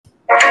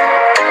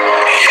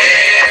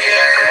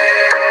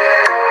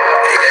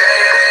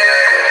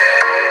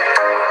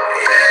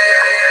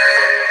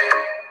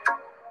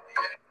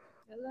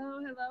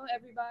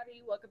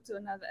to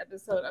another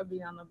episode of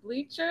Beyond the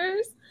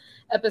Bleachers,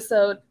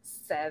 episode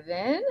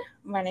 7.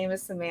 My name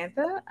is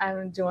Samantha.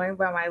 I'm joined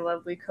by my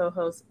lovely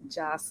co-host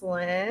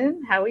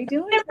Jocelyn. How we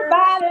doing,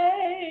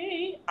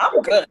 everybody?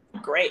 I'm good.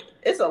 I'm great.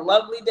 It's a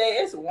lovely day.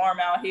 It's warm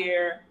out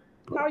here.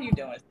 How are you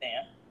doing,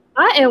 Sam?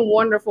 I am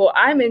wonderful.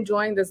 I'm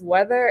enjoying this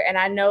weather, and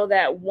I know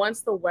that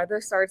once the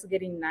weather starts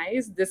getting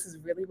nice, this is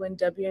really when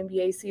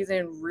WNBA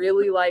season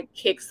really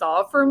kicks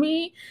off for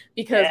me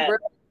because we're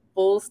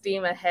full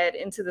steam ahead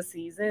into the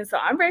season. So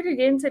I'm ready to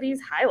get into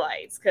these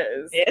highlights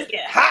because it's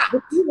getting hot.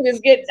 The season is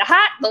getting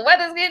hot. The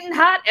weather's getting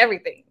hot.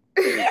 Everything.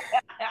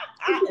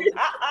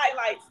 Hot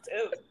highlights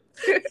too.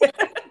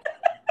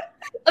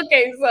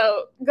 Okay,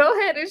 so go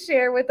ahead and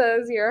share with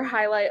us your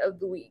highlight of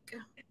the week.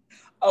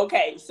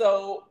 Okay,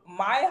 so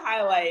my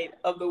highlight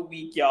of the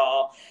week,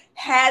 y'all,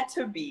 had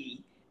to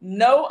be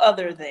no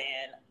other than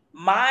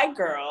my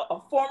girl,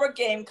 a former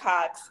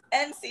Gamecocks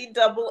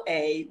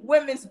NCAA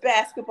women's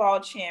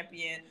basketball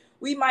champion.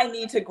 We might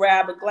need to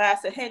grab a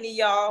glass of Henny,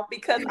 y'all,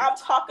 because I'm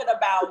talking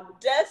about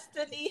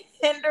Destiny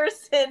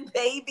Henderson,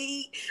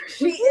 baby.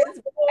 She is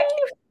back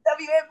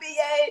in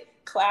WNBA.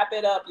 Clap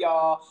it up,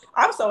 y'all.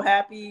 I'm so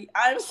happy.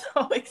 I'm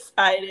so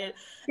excited.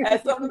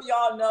 As some of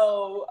y'all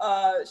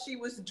know, she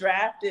was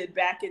drafted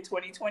back in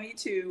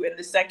 2022 in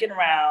the second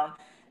round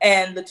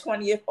and the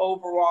 20th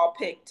overall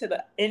pick to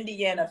the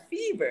Indiana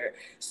Fever.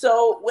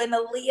 So when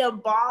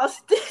Aaliyah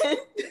Boston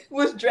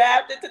was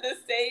drafted to the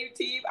same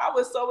team, I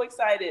was so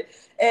excited.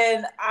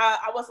 And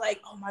I was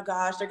like, oh my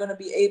gosh, they're going to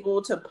be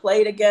able to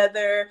play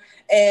together.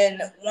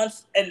 And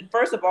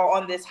first of all,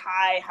 on this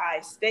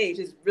high stage,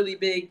 is really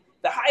big,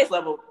 the highest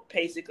level,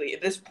 basically,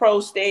 this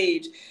pro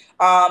stage.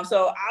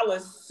 So I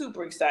was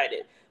super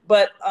excited.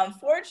 But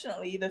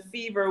unfortunately, the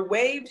Fever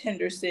waived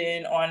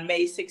Henderson on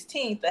May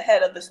 16th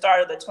ahead of the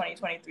start of the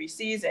 2023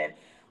 season.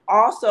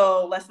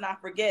 Also, let's not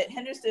forget,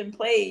 Henderson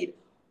played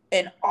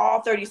in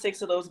all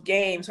 36 of those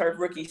games her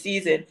rookie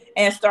season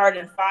and started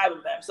in 5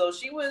 of them. So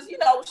she was,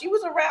 she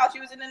was around. She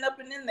was up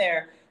and in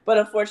there. But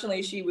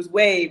unfortunately, she was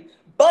waived.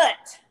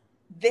 But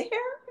there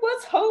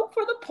was hope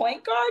for the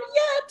point guard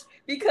yet,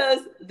 because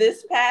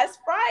this past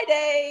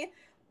Friday,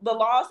 the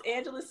Los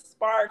Angeles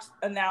Sparks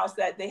announced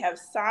that they have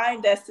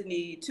signed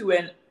Destiny to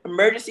an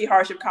emergency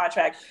hardship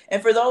contract.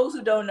 And for those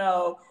who don't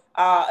know,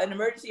 an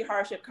emergency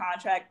hardship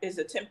contract is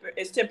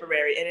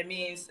temporary, and it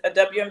means a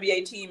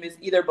WNBA team is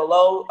either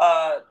below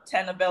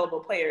 10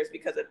 available players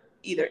because of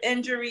either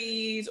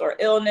injuries or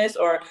illness,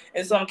 or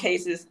in some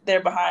cases,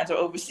 their behinds are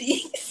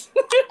overseas.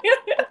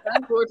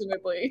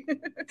 Unfortunately.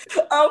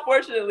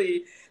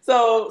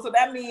 So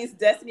that means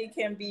Destiny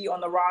can be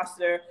on the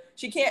roster.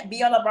 She can't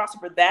be on the roster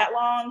for that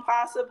long,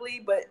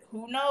 possibly, but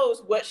who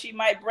knows what she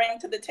might bring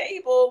to the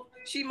table.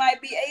 She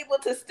might be able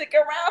to stick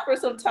around for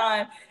some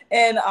time.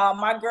 And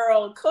my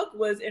girl Cook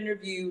was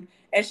interviewed,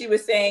 and she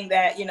was saying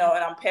that, and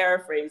I'm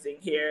paraphrasing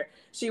here,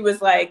 she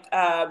was like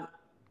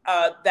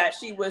that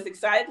she was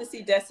excited to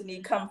see Destiny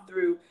come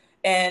through,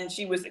 and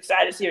she was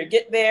excited to see her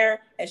get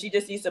there, and she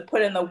just needs to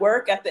put in the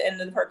work at the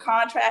end of her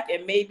contract,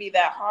 and maybe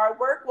that hard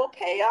work will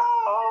pay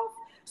off.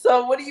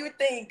 So what do you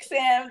think,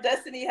 Sam?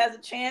 Destiny has a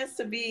chance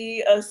to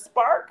be a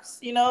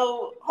Sparks,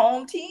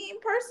 home team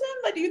person?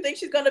 Like, do you think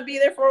she's going to be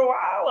there for a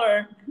while?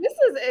 Or this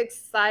is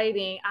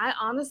exciting.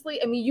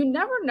 You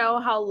never know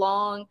how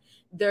long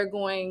they're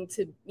going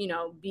to,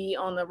 be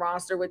on the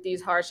roster with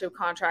these hardship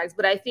contracts.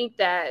 But I think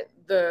that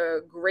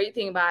the great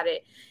thing about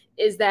it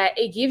is that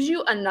it gives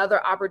you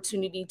another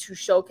opportunity to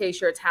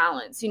showcase your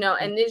talents, and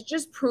it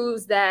just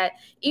proves that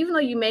even though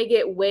you may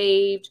get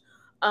waived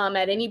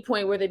at any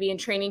point, whether it be in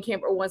training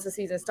camp or once the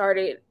season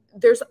started,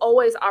 there's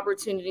always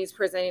opportunities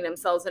presenting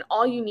themselves, and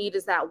all you need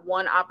is that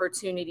one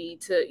opportunity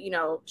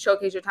to,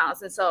 showcase your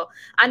talents. And so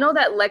I know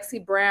that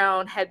Lexi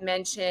Brown had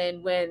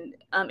mentioned when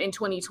in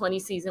 2020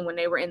 season, when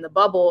they were in the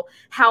bubble,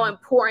 how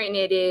important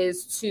it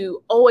is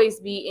to always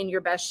be in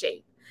your best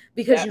shape,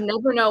 because you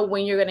never know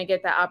when you're going to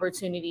get that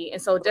opportunity. And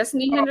so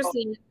Destiny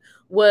Henderson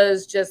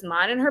was just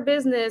minding her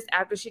business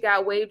after she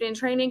got waived in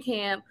training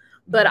camp.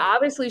 But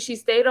obviously she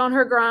stayed on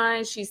her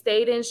grind. She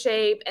stayed in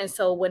shape. And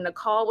so when the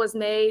call was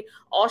made,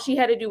 all she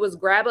had to do was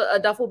grab a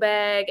duffel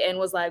bag and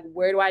was like,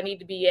 where do I need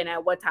to be and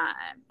at what time?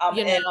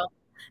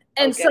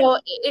 And so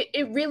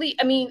it really,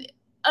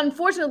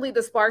 unfortunately,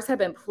 the Sparks have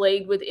been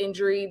plagued with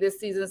injury this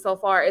season so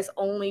far. It's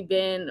only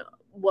been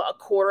a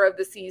quarter of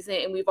the season,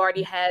 and we've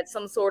already had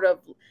some sort of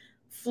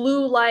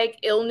flu-like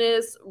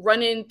illness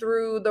running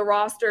through the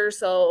roster.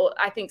 So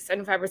I think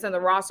 75% of the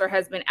roster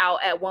has been out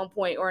at one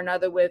point or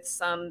another with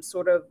some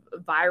sort of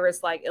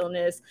virus-like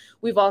illness.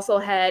 We've also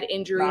had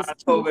injuries.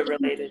 Non-COVID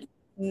related.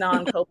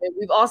 Non-COVID.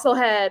 We've also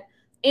had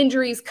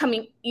injuries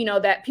coming,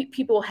 that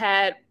people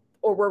had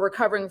or were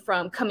recovering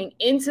from coming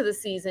into the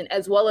season,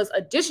 as well as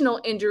additional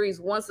injuries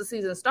once the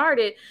season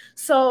started.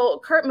 So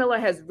Kurt Miller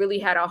has really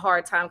had a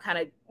hard time kind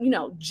of,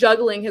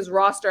 juggling his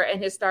roster and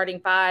his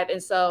starting 5.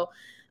 And so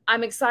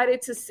I'm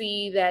excited to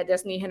see that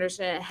Destiny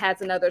Henderson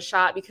has another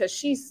shot, because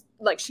she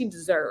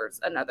deserves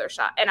another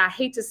shot. And I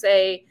hate to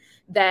say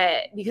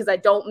that, because I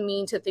don't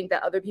mean to think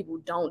that other people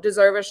don't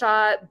deserve a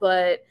shot,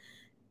 but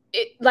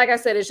like I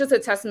said, it's just a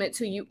testament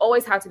to you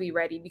always have to be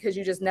ready because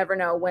you just never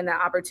know when that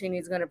opportunity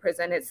is going to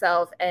present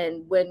itself.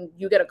 And when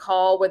you get a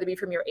call, whether it be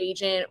from your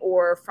agent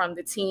or from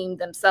the team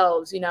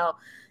themselves, you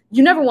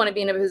never want to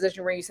be in a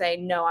position where you say,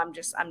 no, I'm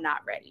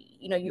not ready.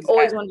 You Exactly.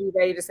 always want to be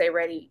ready to say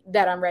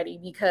that I'm ready,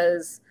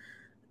 because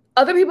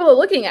other people are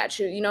looking at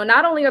you.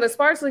 Not only are the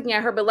Sparks looking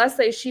at her, but let's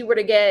say she were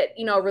to get,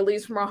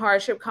 released from a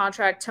hardship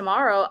contract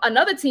tomorrow,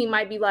 another team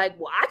might be like,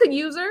 well, I could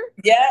use her.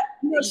 Yeah.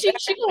 Exactly.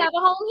 She can have a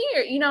home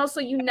here,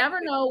 so you never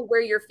know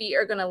where your feet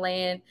are going to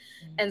land.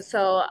 And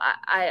so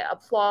I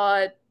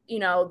applaud,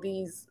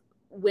 these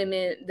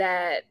women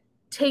that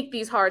take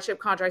these hardship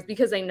contracts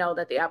because they know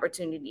that the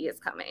opportunity is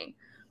coming.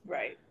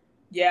 Right.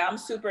 Yeah, I'm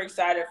super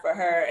excited for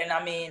her. And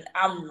I mean,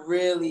 I'm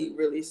really,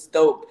 really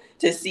stoked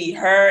to see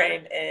her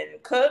and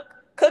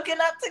cooking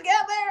up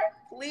together.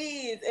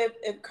 Please,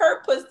 if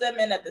Kurt puts them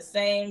in at the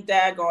same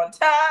daggone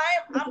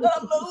time, I'm going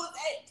to lose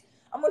it.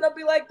 I'm going to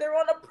be like, they're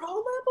on a pro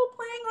level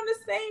playing on the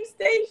same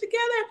stage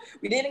together.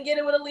 We didn't get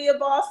it with Aaliyah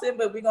Boston,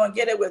 but we're going to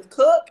get it with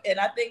Cook. And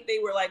I think they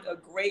were like a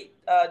great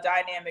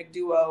dynamic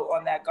duo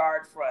on that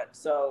guard front.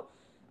 So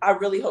I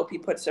really hope he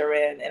puts her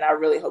in, and I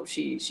really hope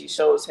she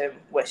shows him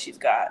what she's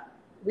got.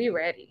 We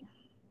ready.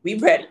 We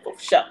ready for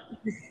sure.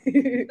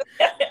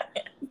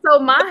 So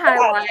my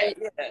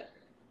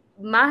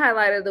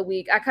highlight of the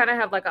week, I kind of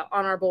have like an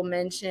honorable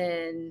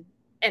mention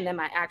and then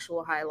my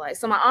actual highlight.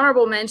 So my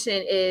honorable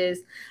mention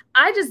is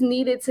I just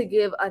needed to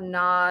give a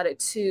nod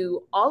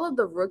to all of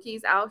the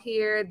rookies out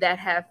here that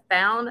have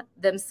found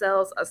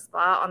themselves a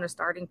spot on the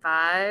starting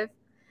five.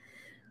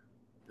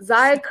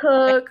 Zia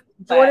Cook,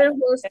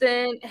 Jordan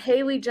Houston,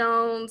 Haley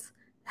Jones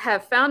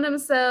have found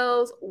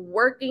themselves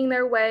working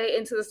their way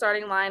into the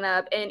starting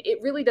lineup. And it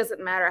really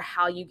doesn't matter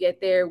how you get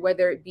there,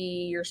 whether it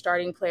be your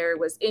starting player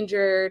was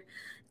injured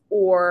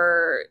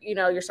or,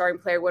 your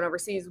starting player went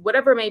overseas,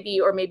 whatever it may be,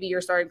 or maybe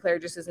your starting player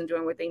just isn't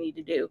doing what they need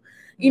to do.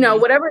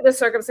 Whatever the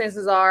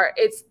circumstances are,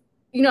 it's,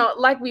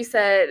 like we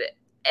said,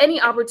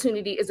 any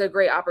opportunity is a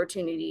great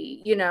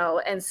opportunity,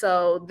 and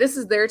so this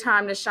is their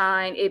time to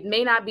shine. It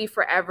may not be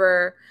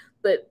forever,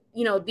 but,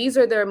 these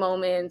are their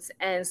moments.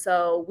 And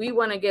so we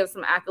want to give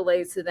some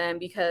accolades to them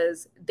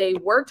because they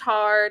worked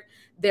hard.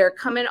 They're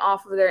coming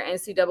off of their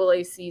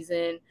NCAA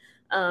season.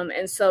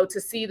 And so to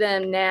see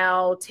them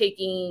now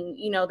taking,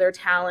 their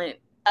talent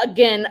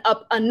again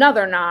up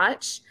another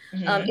notch,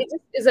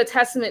 it is a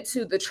testament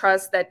to the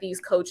trust that these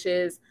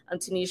coaches,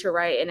 Tanisha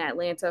Wright in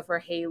Atlanta for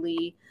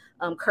Haley,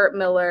 Kurt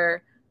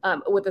Miller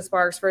with the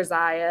Sparks for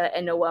Zia,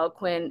 and Noelle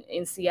Quinn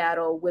in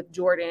Seattle with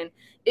Jordan.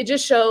 It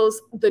just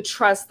shows the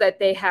trust that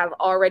they have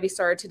already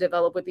started to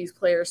develop with these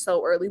players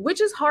so early,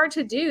 which is hard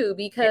to do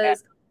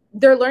because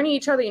they're learning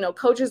each other.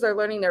 Coaches are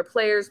learning their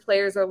players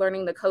are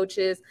learning the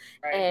coaches,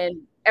 and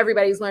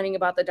everybody's learning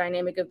about the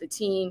dynamic of the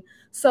team.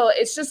 So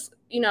it's just,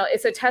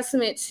 it's a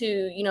testament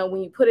to,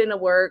 when you put in the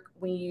work,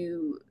 when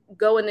you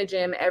go in the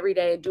gym every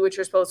day, do what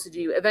you're supposed to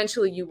do,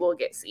 eventually you will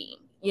get seen,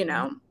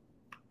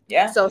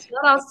 Yeah. So shout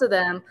outs to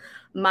them.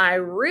 My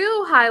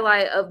real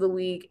highlight of the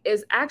week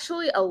is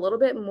actually a little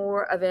bit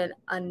more of an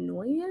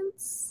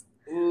annoyance.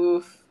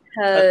 Oof.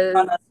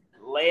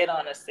 Lay it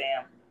on us,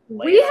 Sam.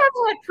 We have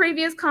had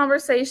previous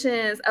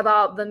conversations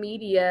about the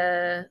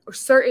media or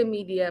certain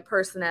media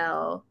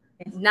personnel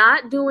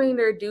not doing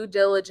their due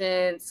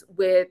diligence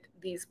with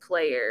these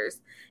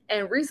players.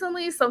 And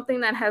recently, something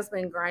that has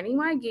been grinding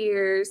my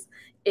gears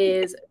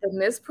is the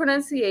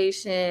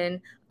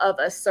mispronunciation of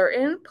a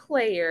certain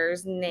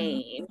player's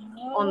name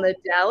on the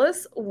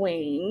Dallas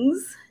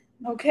Wings.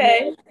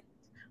 Okay.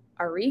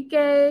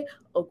 Arike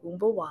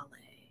Ogunbowale.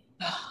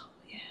 Oh,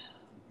 yeah.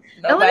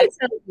 And let me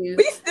tell you,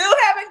 we still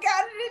haven't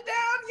gotten it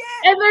down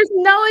yet. And there's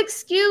no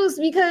excuse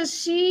because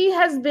she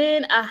has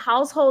been a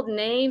household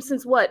name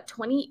since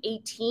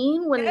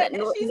 2018 when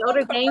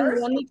Notre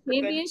Dame won the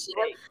championship.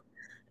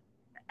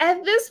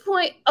 At this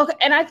point, okay,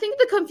 and I think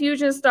the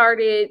confusion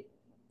started,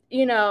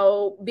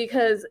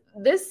 because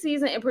this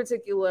season in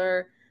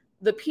particular,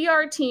 the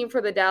PR team for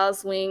the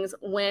Dallas Wings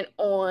went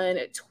on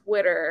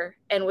Twitter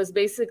and was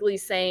basically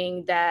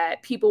saying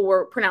that people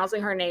were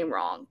pronouncing her name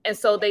wrong. And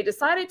so they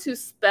decided to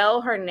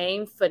spell her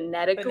name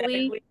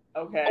phonetically.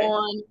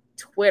 On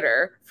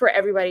Twitter for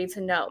everybody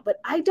to know. But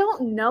I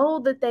don't know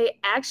that they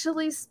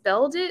actually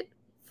spelled it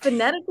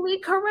phonetically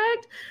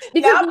correct.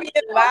 Because not being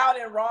loud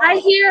and wrong. I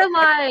hear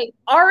like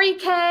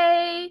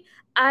R-E-K,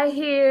 I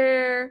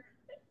hear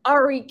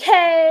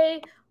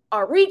R-E-K,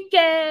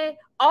 R-E-K,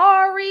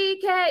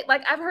 R-E-K.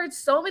 Like I've heard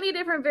so many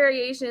different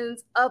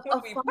variations of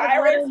a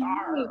five-letter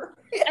name.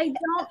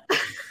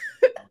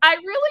 I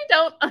really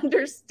don't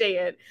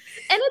understand.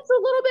 And it's a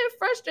little bit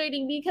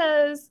frustrating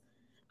because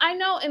I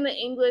know in the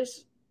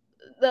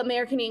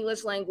American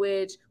English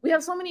language, we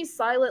have so many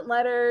silent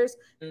letters.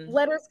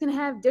 Letters can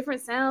have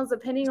different sounds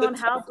depending on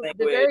how the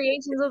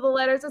variations of the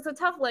letters. It's a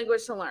tough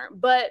language to learn.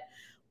 But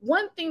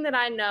one thing that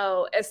I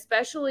know,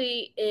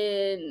 especially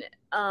in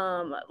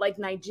like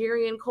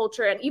Nigerian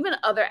culture and even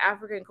other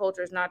African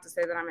cultures, not to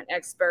say that I'm an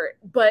expert,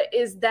 but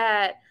is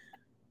that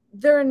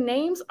their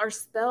names are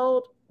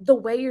spelled the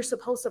way you're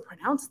supposed to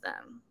pronounce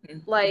them.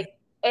 Like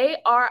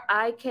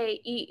Arike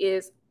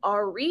is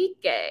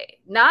Arike,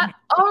 not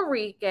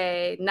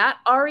Arike, not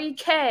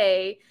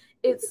Arike.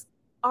 It's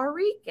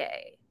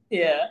Arike.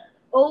 Yeah.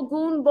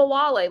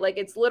 Ogunbowale. Like,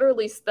 it's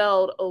literally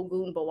spelled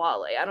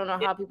Ogunbowale. I don't know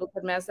how people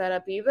could mess that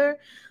up either,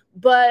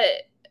 but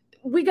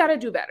we got to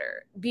do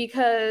better,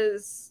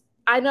 because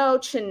I know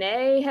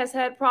Chanae has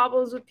had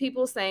problems with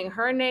people saying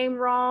her name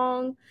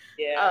wrong.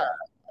 Yeah.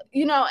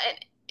 And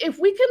if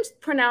we can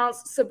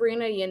pronounce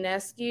Sabrina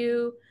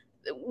Ionescu,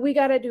 we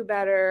got to do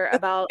better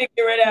about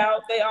figure it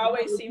out. They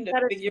always seem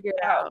to figure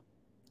it out.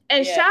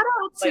 And shout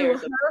out to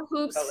Her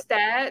Hoops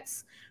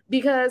Stats,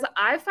 because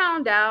I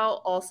found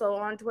out also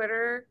on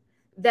Twitter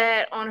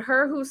that on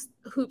Her Hoops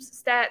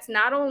Stats,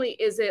 not only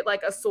is it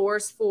like a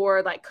source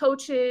for like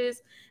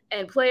coaches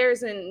and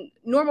players and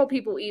normal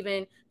people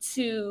even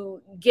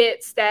to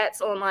get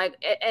stats on like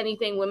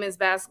anything women's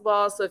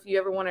basketball. So if you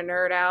ever want to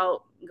nerd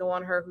out, go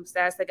on Her Hoops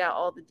Stats. They got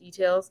all the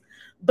details.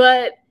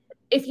 But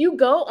if you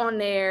go on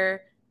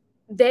there,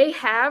 they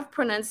have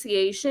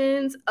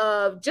pronunciations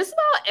of just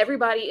about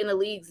everybody in the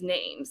league's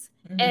names,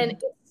 and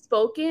it's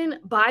spoken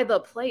by the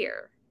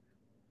player.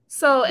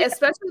 So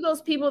especially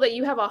those people that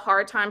you have a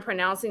hard time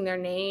pronouncing their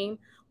name,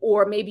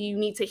 or maybe you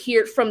need to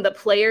hear it from the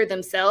player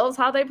themselves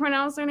how they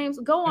pronounce their names,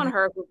 go on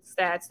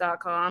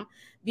herhoopstats.com,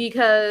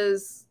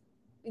 because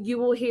you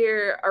will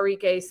hear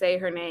Arike say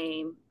her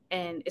name,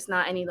 and it's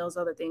not any of those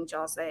other things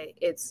y'all say.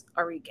 It's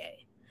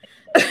Arike.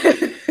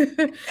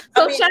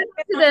 So shout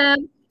out to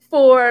them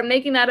for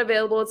making that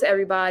available to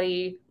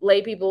everybody,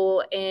 lay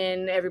people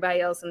and everybody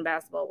else in the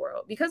basketball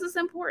world, because it's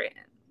important.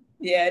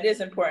 Yeah, it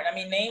is important. I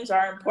mean, names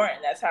are important.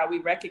 That's how we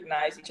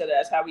recognize each other.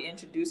 That's how we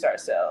introduce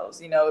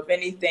ourselves. If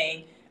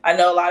anything, I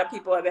know a lot of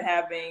people have been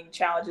having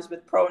challenges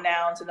with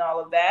pronouns and all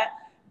of that,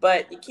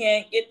 but you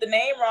can't get the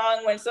name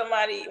wrong when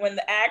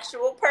the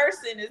actual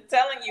person is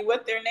telling you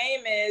what their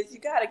name is. You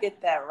got to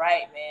get that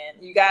right,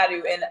 man. You got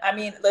to. And I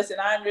mean, listen,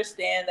 I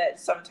understand that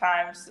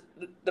sometimes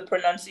the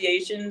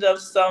pronunciations of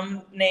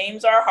some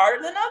names are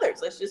harder than others.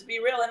 Let's just be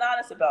real and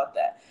honest about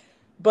that.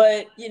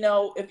 But,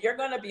 if you're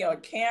going to be on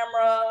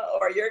camera,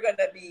 or you're going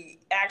to be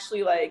actually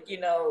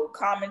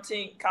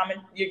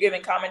you're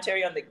giving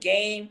commentary on the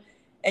game,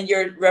 and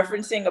you're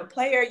referencing a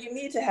player, you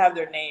need to have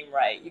their name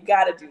right. You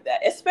got to do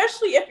that,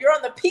 especially if you're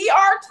on the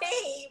PR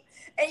team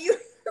and you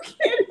can't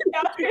be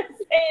out there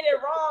saying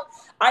it wrong.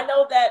 I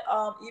know that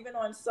even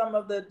on some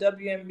of the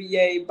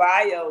WNBA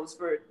bios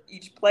for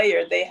each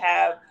player, they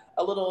have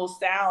a little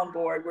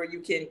soundboard where you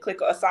can click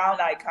a sound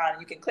icon.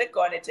 You can click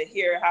on it to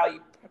hear how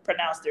you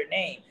pronounce their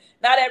name.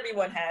 Not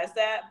everyone has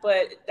that,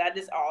 but that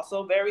is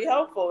also very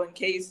helpful in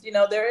case,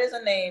 there is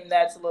a name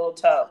that's a little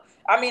tough.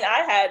 I mean,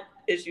 I had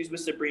issues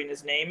with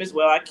Sabrina's name as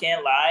well. I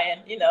can't lie.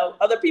 And,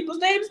 other people's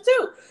names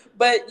too.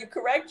 But you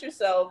correct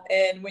yourself.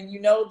 And when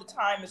the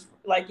time is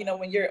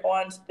when you're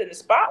in the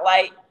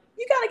spotlight,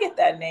 you got to get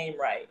that name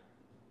right.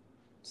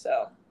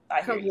 So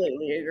I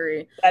completely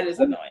agree. That is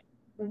annoying.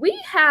 We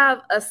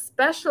have a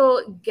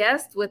special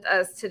guest with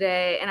us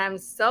today, and I'm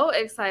so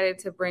excited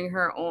to bring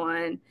her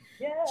on.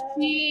 Yeah.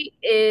 She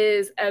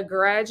is a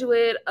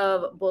graduate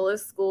of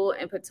Bullis School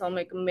in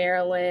Potomac,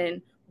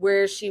 Maryland,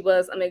 where she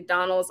was a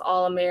McDonald's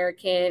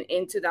All-American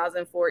in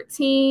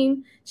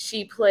 2014.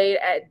 She played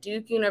at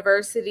Duke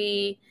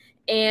University.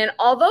 And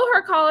although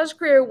her college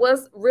career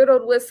was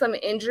riddled with some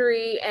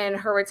injury and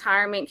her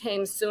retirement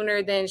came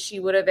sooner than she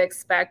would have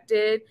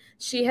expected,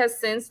 she has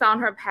since found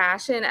her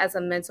passion as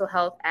a mental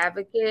health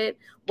advocate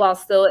while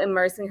still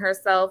immersing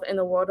herself in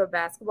the world of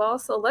basketball.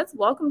 So let's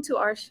welcome to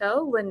our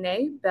show,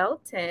 Lynee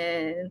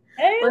Belton.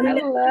 Hey,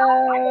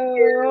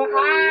 hello.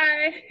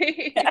 Hi.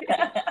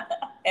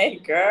 Hey,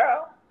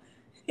 girl.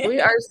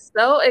 We are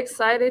so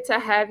excited to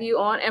have you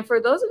on. And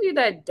for those of you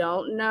that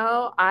don't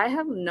know, I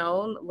have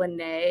known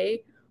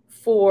Lynee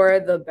for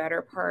the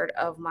better part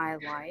of my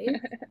life.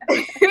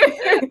 Hey,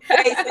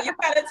 so you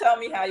gotta tell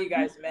me how you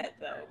guys met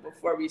though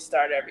before we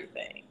start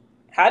everything.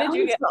 How did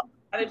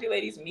you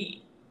ladies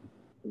meet?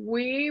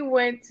 We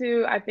went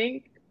to, I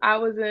think I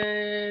was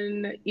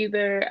in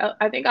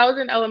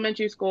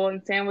elementary school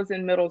and Sam was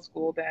in middle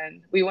school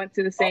then. We went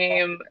to the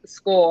same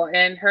school,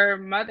 and her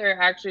mother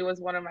actually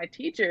was one of my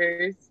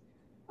teachers.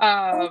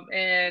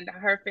 And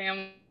her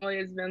family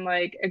has been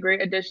like a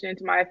great addition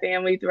to my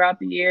family throughout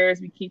the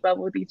years. We keep up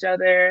with each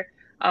other.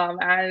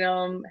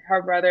 Adam,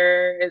 her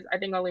brother, is I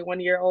think only 1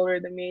 year older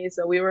than me,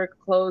 so we were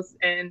close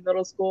in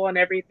middle school and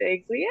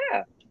everything. So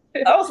yeah.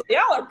 Oh, so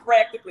y'all are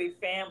practically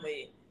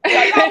family.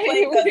 Y'all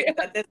play cousins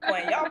at this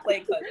point. Y'all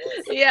play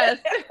cousins. Yes.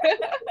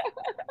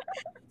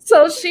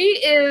 So she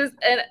is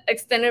an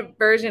extended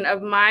version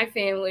of my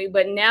family,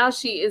 but now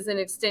she is an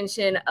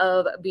extension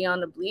of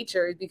Beyond the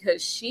Bleachers,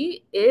 because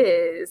she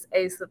is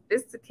a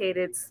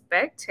sophisticated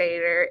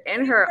spectator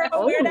in her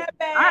own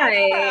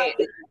right.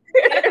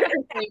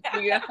 Thank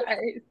you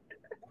guys.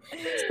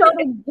 So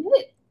to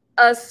get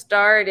us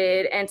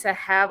started and to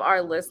have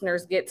our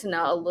listeners get to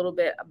know a little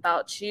bit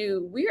about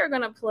you, we are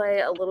going to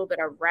play a little bit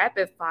of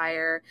rapid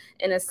fire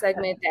in a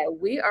segment that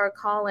we are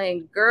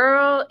calling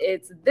Girl,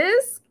 It's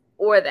This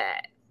or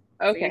That.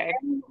 Okay.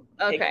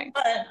 Okay.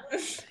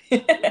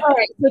 Pick All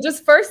right. So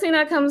just first thing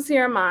that comes to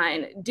your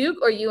mind, Duke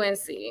or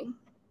UNC?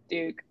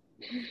 Duke.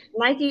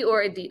 Nike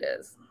or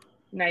Adidas?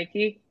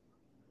 Nike.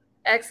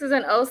 X's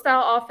and O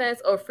style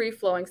offense or free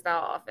flowing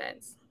style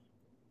offense?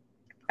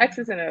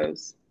 X's and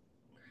O's.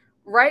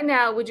 Right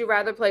now, would you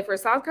rather play for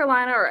South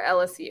Carolina or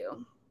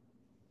LSU?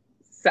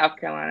 South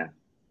Carolina.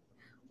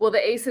 Will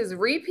the Aces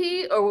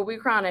repeat or will we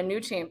crown a new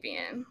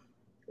champion?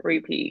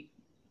 Repeat.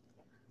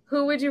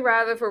 Who would you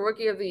rather for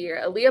Rookie of the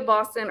Year, Aaliyah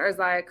Boston or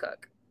Zia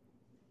Cook?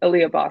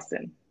 Aaliyah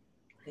Boston.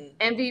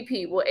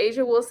 MVP, will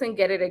Asia Wilson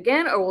get it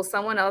again or will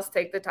someone else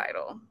take the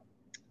title?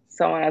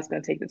 Someone else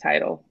going to take the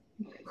title.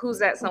 Who's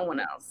that someone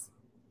else?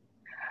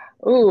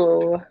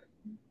 Ooh.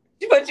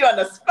 She put you on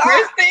the spot.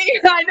 First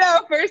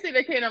thing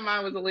that came to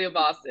mind was Aaliyah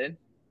Boston.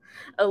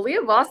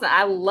 Aaliyah Boston,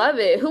 I love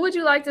it. Who would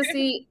you like to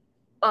see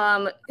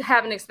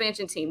have an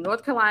expansion team,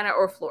 North Carolina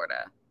or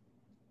Florida?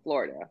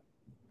 Florida.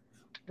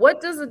 What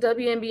does the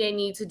WNBA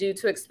need to do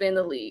to expand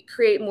the league?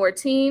 Create more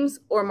teams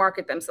or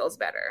market themselves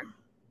better?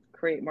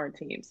 Create more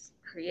teams.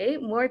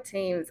 Create more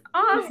teams.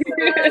 Awesome.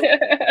 You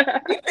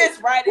fit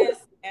right in,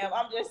 Sam.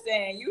 I'm just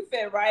saying, you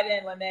fit right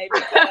in, Lynee.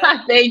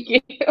 Thank you.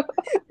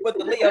 With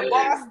the Leah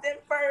Boston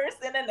first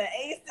and then the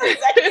Aces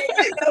second.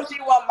 You know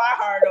she won my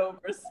heart over,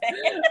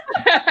 Sam.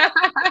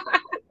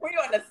 We're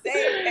on the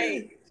same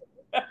page.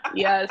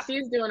 Yeah,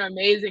 she's doing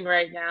amazing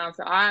right now.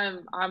 So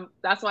I'm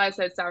that's why I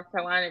said South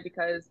Carolina,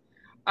 because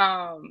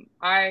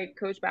I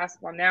coach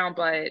basketball now,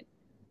 but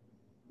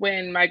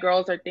when my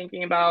girls are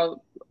thinking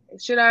about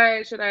should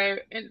I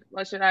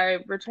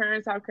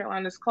return South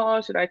Carolina's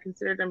call? Should I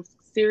consider them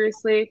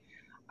seriously?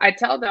 I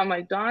tell them,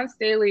 like, Dawn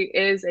Staley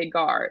is a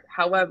guard.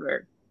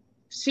 However,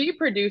 she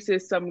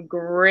produces some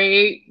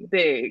great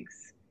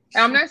bigs.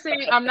 And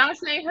I'm not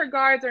saying her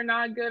guards are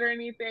not good or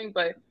anything,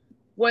 but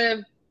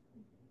with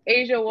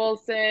Asia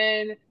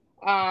Wilson,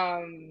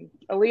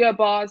 Aaliyah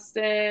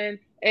Boston,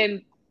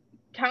 and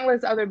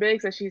countless other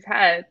bigs that she's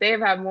had, they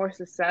have had more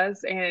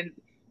success. And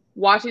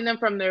watching them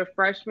from their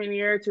freshman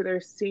year to their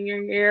senior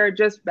year,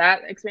 just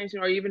that expansion,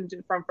 or even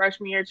from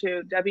freshman year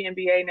to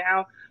WNBA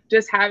now,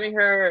 just having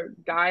her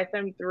guide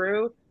them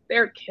through,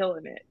 they're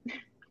killing it.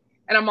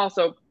 And I'm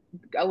also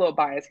a little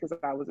biased because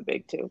I was a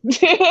big too.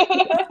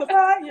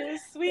 Fire,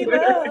 sweet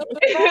love,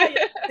 fire.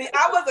 See,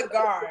 I was a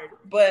guard,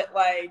 but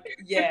like,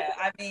 yeah,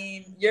 I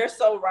mean, you're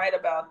so right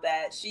about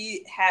that.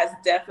 She has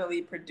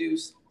definitely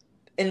produced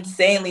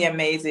insanely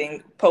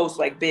amazing posts,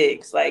 like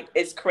bigs. Like,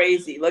 it's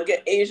crazy. Look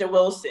at Asia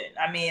Wilson.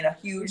 I mean, a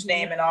huge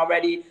name, and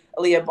already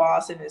Aaliyah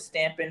Boston is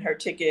stamping her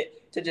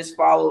ticket to just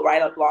follow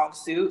right along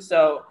suit.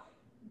 So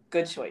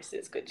good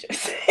choices.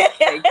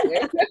 Thank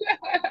you.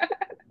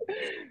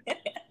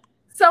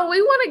 So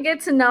we want to get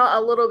to know a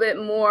little bit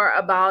more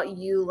about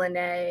you,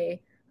 Lynee.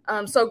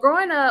 So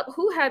growing up,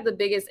 who had the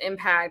biggest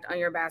impact on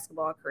your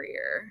basketball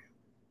career?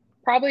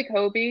 Probably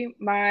Kobe.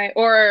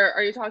 Or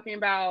are you talking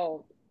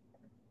about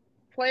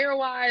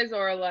player-wise,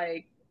 or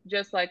like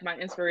just like my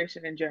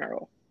inspiration in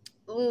general?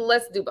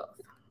 Let's do both.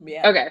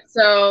 Yeah. Okay,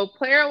 so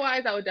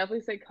player-wise, I would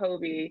definitely say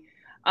Kobe.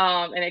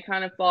 And it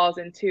kind of falls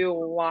into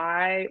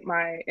why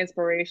my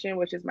inspiration,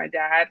 which is my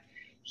dad.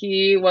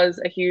 He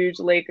was a huge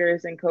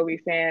Lakers and Kobe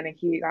fan, and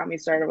he got me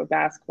started with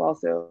basketball.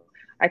 So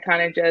I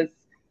kind of just,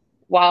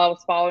 while I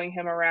was following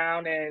him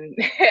around and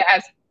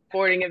at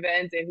sporting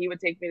events, and he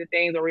would take me to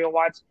things, or we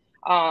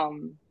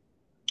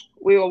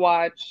would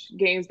watch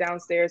games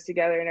downstairs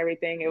together and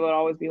everything. It would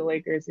always be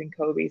Lakers and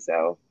Kobe.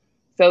 So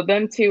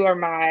them two are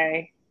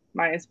my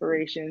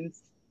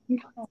inspirations.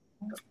 Nice.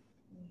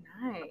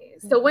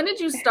 So when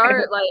did you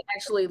start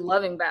actually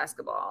loving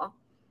basketball?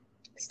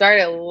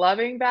 Started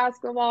loving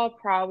basketball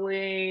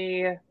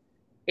probably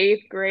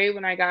 8th grade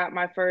when I got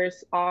my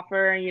first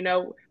offer. And,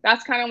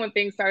 that's kind of when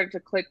things started to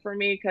click for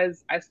me,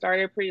 because I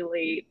started pretty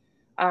late.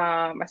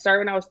 I started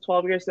when I was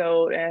 12 years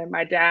old, and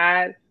my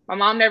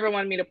mom never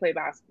wanted me to play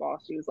basketball.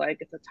 She was like,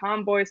 it's a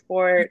tomboy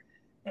sport.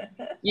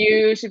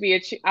 You should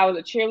be I was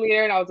a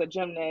cheerleader and I was a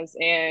gymnast,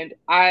 and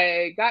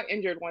I got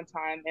injured one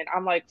time, and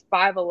I'm like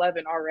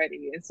 5'11"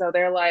 already. And so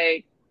they're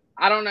like,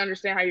 I don't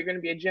understand how you're going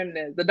to be a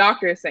gymnast. The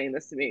doctor is saying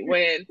this to me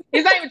when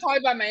he's not even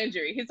talking about my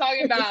injury. He's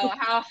talking about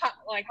how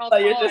tall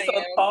you're just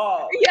so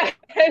tall. Yes.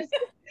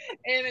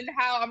 And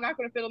how I'm not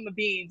going to fit on the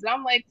beams. And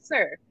I'm like,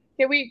 sir,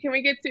 can we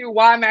get to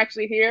why I'm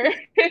actually here?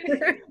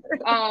 So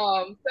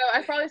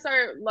I probably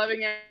started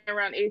loving it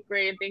around 8th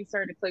grade, and things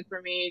started to click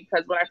for me,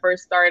 because when I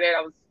first started,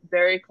 I was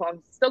very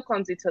clumsy, still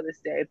clumsy to this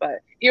day,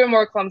 but even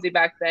more clumsy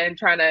back then,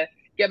 trying to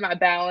get my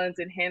balance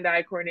and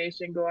hand-eye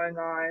coordination going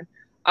on.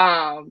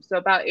 So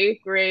about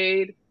 8th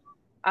grade,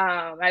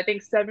 I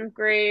think 7th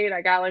grade,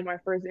 I got like my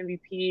first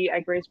MVP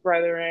at Grace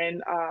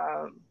Brethren,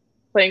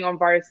 playing on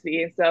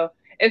varsity. And so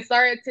it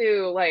started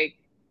to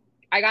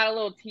I got a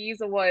little tease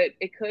of what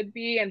it could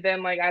be. And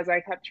then as I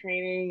kept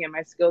training and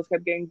my skills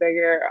kept getting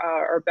bigger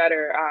or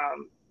better,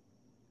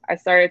 I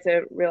started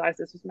to realize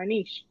this was my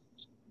niche.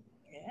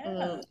 Yeah.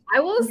 I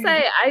will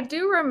say, I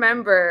do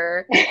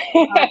remember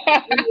when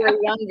we were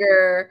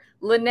younger,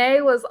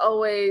 Lynee was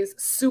always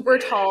super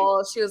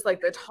tall. She was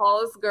like the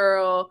tallest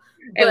girl,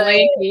 and but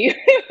lanky.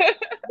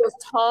 was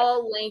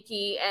tall,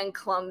 lanky, and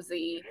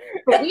clumsy.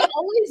 But we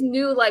always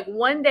knew, like,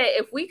 one day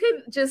if we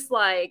could just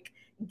like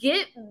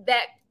get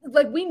that,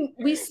 like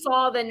we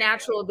saw the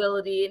natural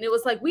ability, and it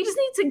was like we just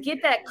need to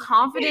get that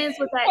confidence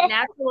with that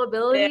natural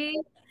ability.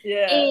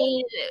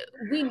 And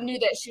we knew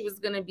that she was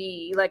going to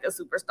be like a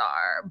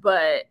superstar.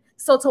 But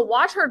so to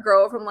watch her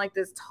grow from like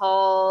this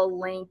tall,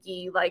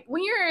 lanky, like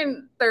when you're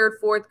in 3rd,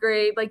 4th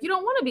grade, like you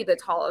don't want to be the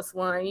tallest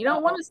one. You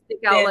don't want to stick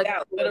out like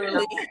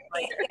literally.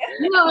 Like,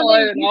 you know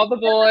what I mean? All the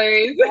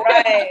boys.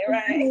 Right.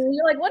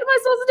 You're like, what am I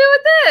supposed to do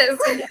with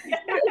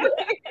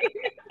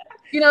this?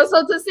 You know,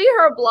 so to see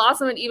her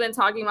blossom and even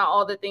talking about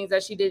all the things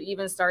that she did,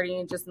 even starting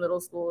in just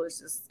middle school,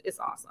 it's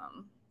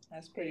awesome.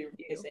 That's pretty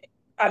amazing.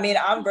 I mean,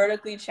 I'm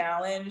vertically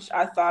challenged.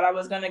 I thought I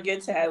was going to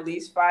get to at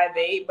least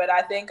 5'8", but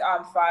I think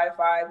I'm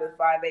 5'5" with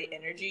 5'8"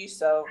 energy,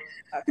 so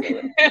I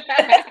feel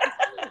it.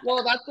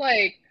 Well, that's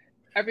like,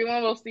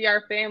 everyone will see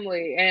our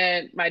family,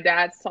 and my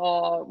dad's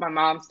tall, my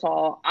mom's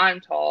tall, I'm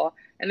tall,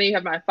 and then you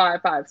have my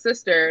 5'5"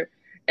 sister,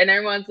 and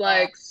everyone's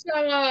like,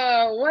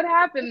 so what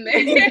happened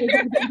there?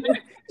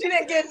 She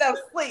didn't get enough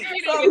sleep.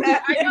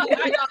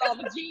 I got all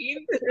the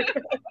genes.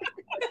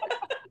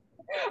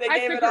 They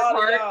gave it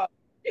all to y'all.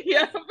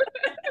 Yeah.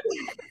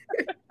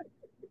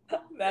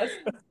 That's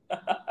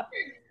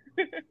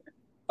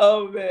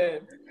oh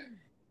man.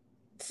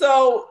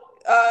 So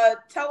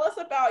tell us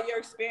about your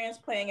experience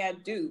playing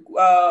at Duke.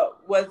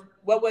 What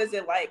was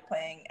it like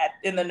playing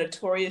in the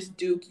notorious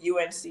Duke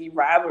UNC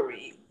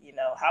rivalry? You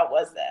know, how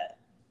was that?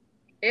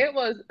 It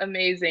was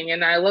amazing,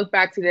 and I look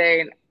back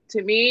today, and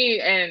to me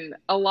and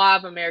a lot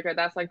of America,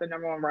 that's like the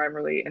 #1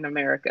 rivalry in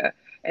America.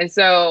 And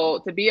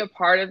so to be a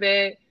part of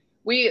it,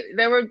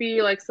 there would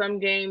be like some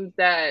games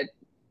that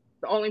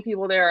the only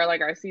people there are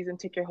like our season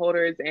ticket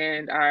holders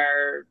and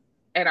our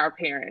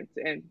parents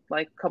and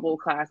like a couple of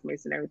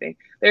classmates and everything.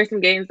 There's some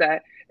games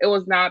that it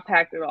was not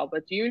packed at all,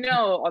 but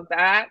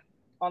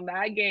on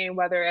that game,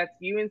 whether it's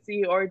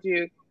UNC or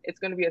Duke, it's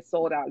going to be a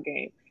sold out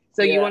game.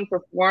 So you want to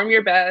perform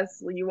your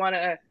best. You want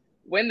to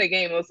win the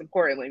game, most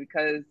importantly,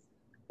 because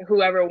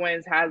whoever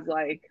wins has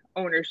like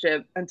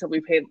ownership until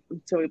we play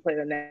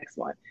the next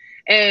one.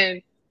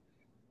 And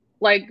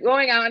like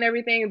going out and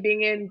everything and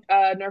being in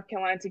North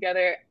Carolina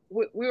together,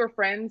 we were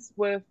friends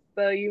with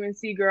the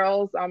UNC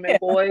girls and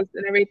boys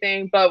and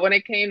everything. But when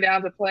it came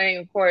down to playing,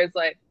 of course,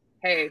 like,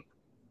 hey,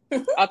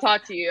 I'll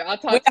talk to you. I'll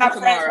talk to you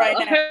tomorrow. Right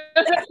now.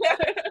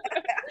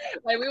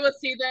 Like we would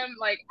see them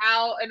like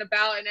out and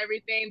about and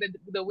everything.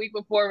 The week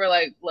before, we're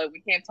like, look,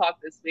 we can't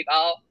talk this week.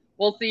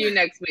 We'll see you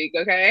next week,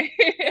 okay?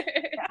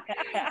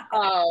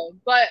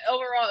 But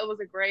overall, it was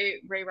a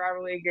great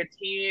rivalry, good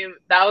team.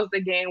 That was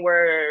the game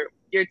where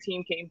your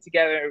team came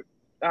together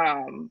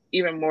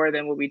even more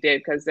than what we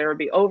did, because there would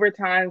be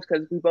overtimes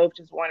because we both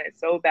just wanted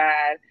so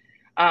bad.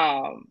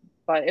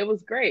 But it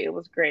was great. It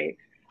was great.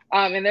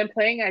 And then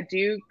playing at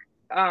Duke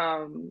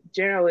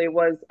generally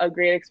was a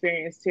great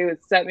experience too.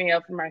 It set me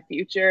up for my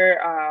future.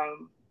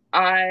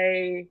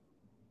 I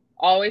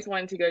always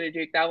wanted to go to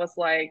Duke. That was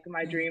like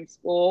my dream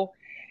school.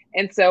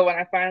 And so when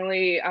I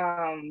finally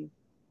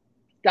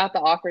got the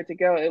offer to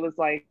go, it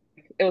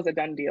was a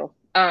done deal.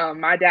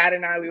 My dad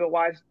and I, we would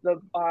watch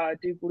the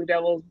Duke Blue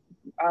Devils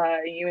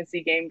UNC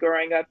game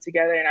growing up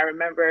together. And I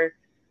remember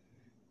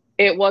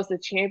it was the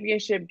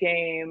championship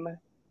game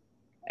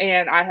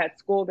and I had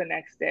school the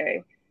next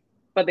day.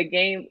 But the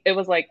game, it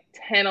was like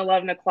 10,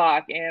 11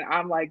 o'clock. And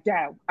I'm like,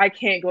 Dad, I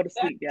can't go to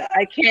sleep yet.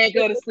 We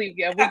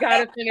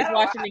got to finish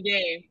watching the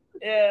game.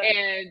 Yeah.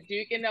 And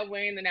Duke ended up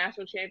winning the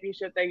national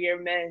championship that year,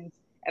 men's.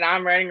 And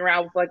I'm running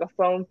around with like a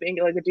foam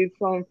finger, like a Duke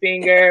foam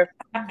finger,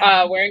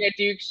 wearing a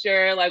Duke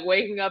shirt, like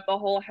waking up the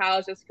whole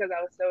house just because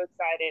I was so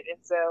excited. And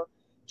so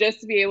just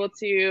to be able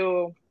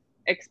to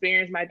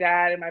experience my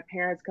dad and my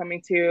parents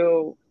coming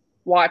to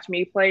watch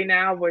me play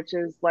now, which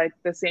is like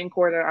the same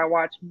court that I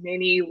watch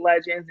many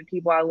legends and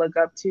people I look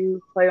up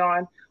to play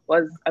on,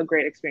 was a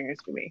great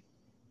experience for me.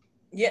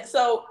 Yeah.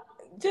 So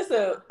just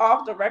a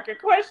off the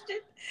record question.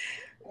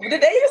 Did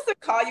they used to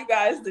call you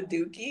guys the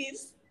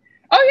Dukies?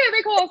 Oh yeah,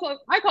 they call us.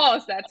 I call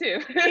us that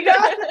too.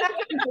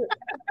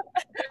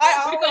 I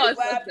always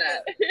laughed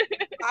that.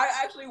 I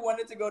actually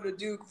wanted to go to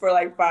Duke for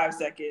like 5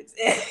 seconds,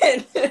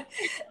 and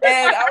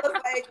I was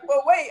like,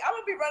 "Well, wait, I'm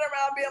gonna be running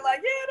around being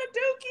like, yeah, the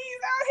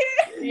Dukies out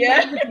here."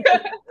 Yeah,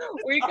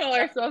 we call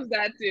ourselves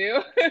that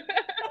too.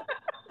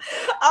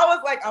 I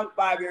was like, I'm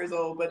 5 years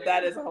old, but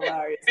that is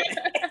hilarious.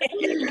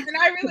 And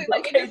I really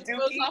like it. Just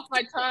goes off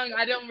my tongue.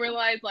 I don't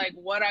realize like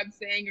what I'm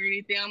saying or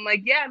anything. I'm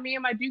like, yeah, me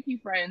and my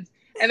Dookie friends.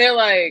 And they're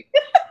like,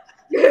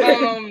 what?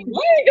 And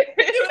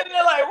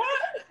they're like, what?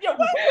 Yeah,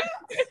 what?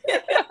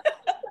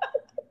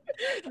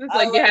 It's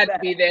like you had to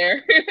be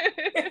there.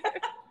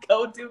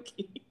 Go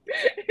Dookie.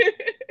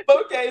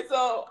 Okay,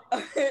 so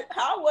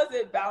how was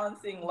it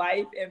balancing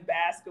life and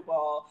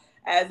basketball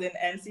as an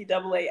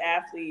NCAA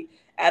athlete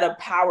at a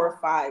Power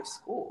 5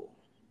 school?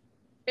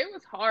 It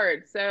was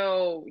hard.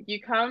 So you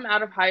come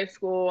out of high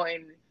school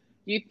and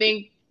you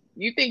think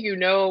you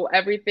know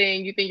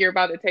everything. You think you're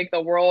about to take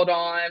the world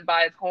on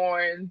by its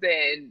horns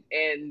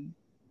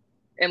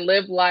and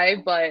live life,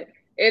 but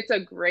it's a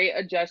great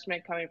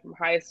adjustment coming from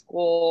high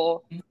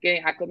school,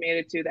 getting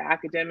acclimated to the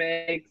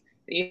academics.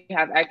 Then you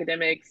have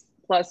academics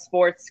plus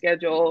sports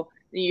schedule.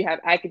 Then you have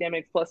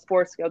academics plus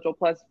sports schedule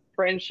plus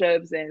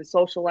friendships and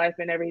social life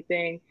and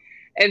everything.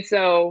 And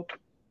so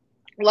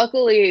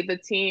luckily the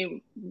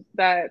team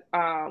that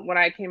when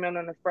I came in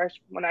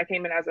when I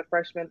came in as a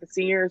freshman, the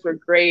seniors were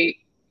great,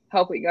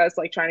 helping us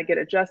like trying to get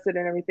adjusted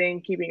and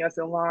everything, keeping us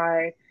in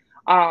line.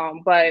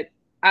 But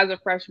as a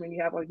freshman,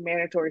 you have like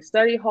mandatory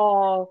study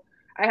hall.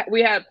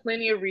 We had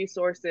plenty of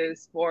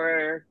resources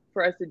for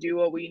us to do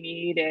what we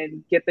need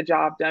and get the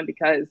job done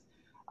because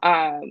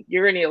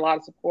you're gonna need a lot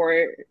of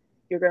support.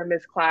 You're gonna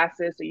miss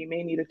classes, so you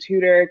may need a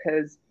tutor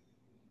because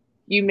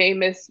you may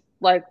miss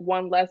like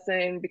one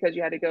lesson because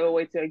you had to go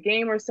away to a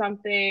game or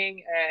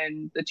something,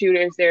 and the tutor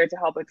is there to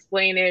help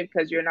explain it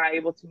because you're not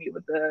able to meet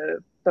with the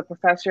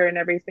professor and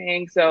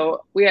everything.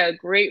 So we had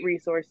great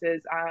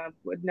resources. I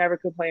would never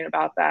complain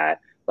about that,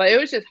 but it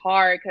was just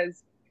hard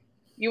because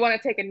you want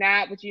to take a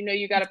nap, but you know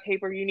you got a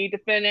paper you need to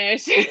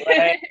finish.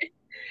 Right.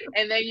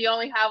 And then you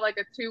only have like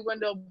a 2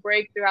 window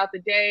break throughout the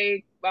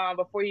day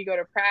before you go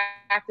to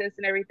practice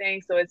and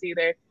everything. So it's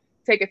either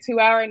take a 2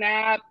 hour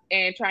nap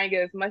and try and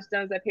get as much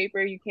done as that paper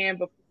you can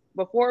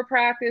before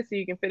practice so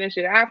you can finish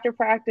it after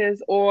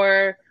practice,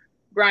 or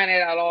grind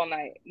it out all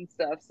night and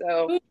stuff.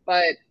 So,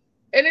 but it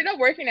ended up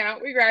working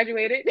out. We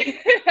graduated.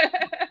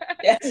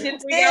 Yes, you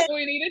We got did. what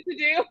we needed to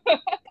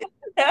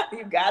do.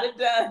 You got it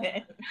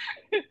done.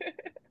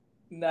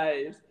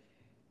 Nice.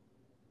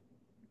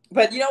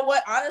 But you know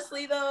what?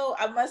 Honestly, though,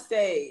 I must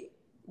say,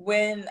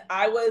 when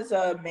I was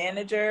a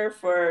manager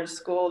for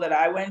school that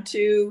I went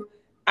to,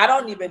 I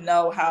don't even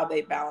know how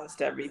they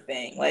balanced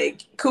everything.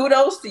 Like,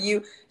 kudos to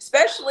you,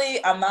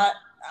 especially, I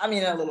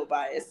mean, a little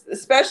biased,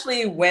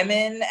 especially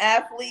women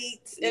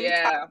athletes in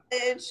Yeah.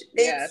 college.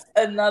 Yes.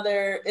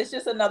 It's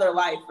just another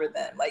life for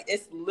them. Like,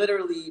 it's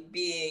literally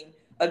being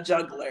a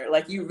juggler.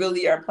 Like, you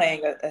really are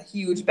playing a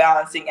huge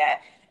balancing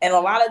act. And a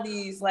lot of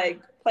these,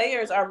 like,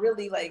 players are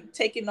really, like,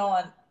 taking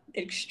on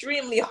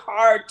extremely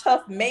hard,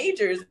 tough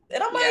majors.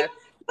 And I'm like, Yes.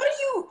 what are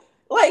you,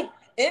 like,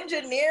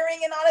 engineering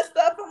and all this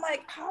stuff? I'm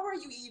like, how are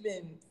you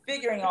even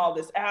figuring all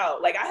this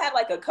out? Like, I had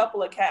like a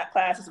couple of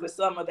classes with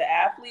some of the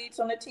athletes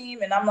on the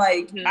team, and I'm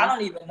like, I Mm-hmm.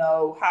 don't even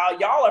know how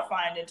y'all are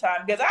finding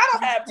time because I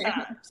don't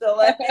have time. So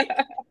like,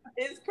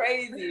 it's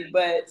crazy.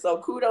 But so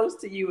kudos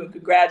to you and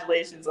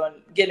congratulations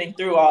on getting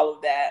through all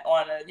of that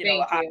on a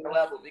Thank higher you.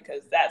 level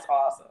because that's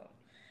awesome.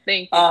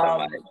 Thank you so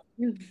much.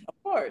 Um,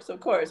 of course, of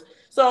course.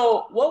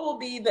 So, what will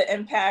be the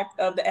impact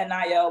of the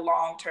NIL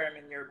long term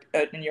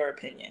in your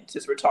opinion?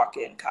 Since we're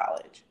talking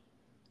college.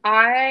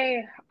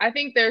 I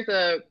think there's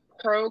a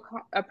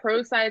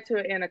pro side to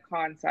it and a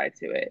con side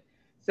to it.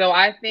 So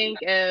I think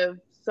if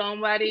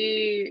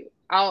somebody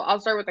I'll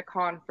start with the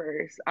con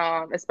first,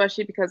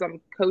 especially because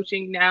I'm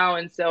coaching now,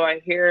 and so I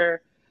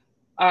hear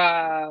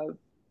uh,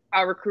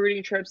 our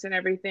recruiting trips and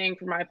everything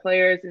for my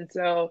players. And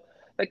so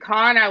the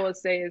con I would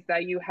say is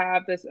that you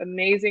have this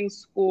amazing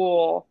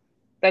school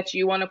that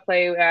you want to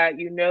play at.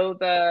 You know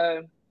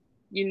the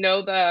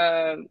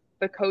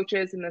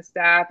coaches and the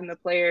staff and the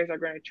players are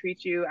going to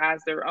treat you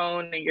as their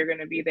own and you're going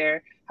to be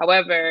there.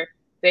 However,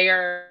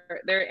 their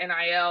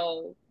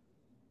NIL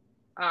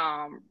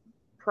um,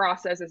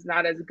 process is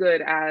not as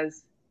good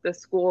as the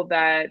school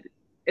that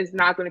is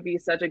not going to be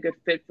such a good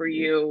fit for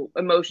you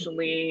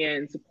emotionally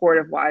and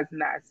supportive wise in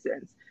that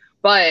sense.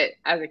 But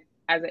as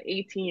an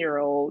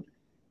 18-year-old,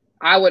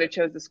 I would have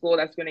chose the school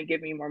that's going to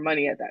give me more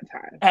money at that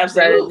time rather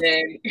Absolutely.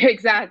 than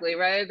exactly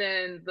rather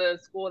than the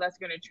school that's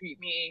going to treat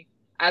me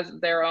as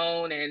their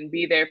own and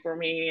be there for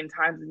me in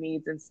times of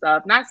needs and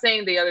stuff. Not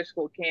saying the other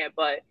school can't,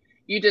 but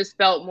you just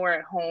felt more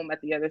at home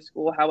at the other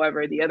school.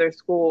 However, the other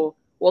school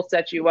will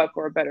set you up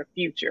for a better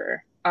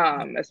future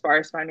as far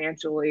as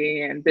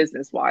financially and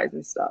business wise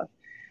and stuff.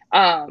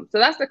 So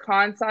that's the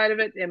con side of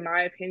it, in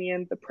my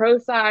opinion. The pro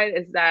side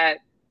is that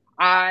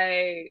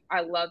I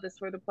love this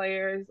for the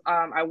players.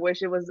 I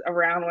wish it was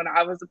around when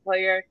I was a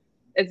player.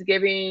 It's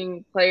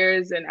giving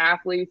players and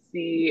athletes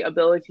the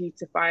ability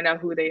to find out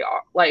who they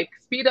are, like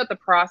speed up the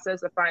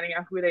process of finding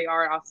out who they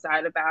are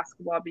outside of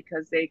basketball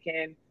because they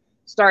can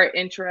start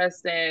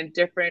interest in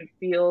different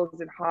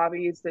fields and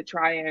hobbies to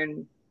try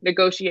and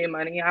negotiate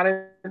money out of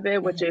it,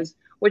 Mm-hmm.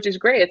 which is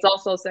great. It's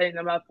also setting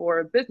them up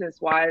for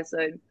business wise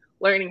and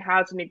learning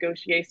how to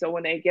negotiate. So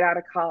when they get out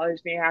of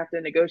college, they have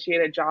to negotiate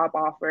a job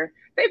offer.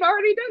 They've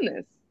already done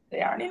this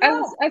They already as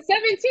know. at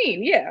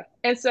 17, yeah.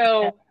 And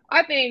so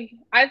I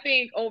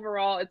think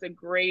overall it's a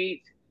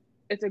great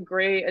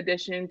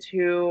addition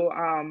to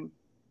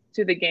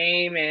the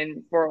game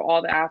and for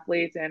all the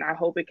athletes, and I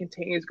hope it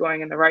continues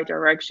going in the right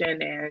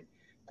direction and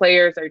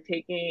players are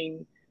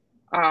taking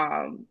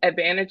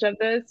advantage of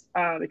this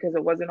because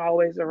it wasn't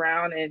always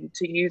around, and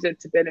to use it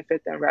to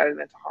benefit them rather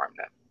than to harm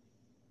them.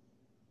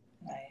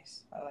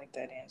 Nice. I like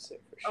that answer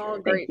for All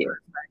sure. great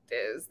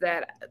perspectives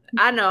that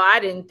I know I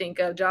didn't think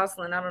of.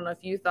 Jocelyn, I don't know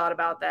if you thought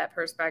about that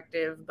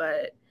perspective,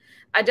 but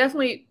I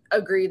definitely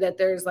agree that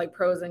there's like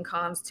pros and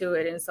cons to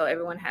it. And so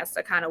everyone has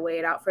to kind of weigh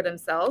it out for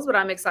themselves. But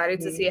I'm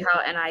excited to see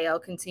how NIL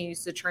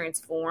continues to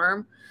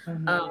transform,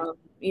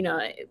 you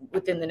know,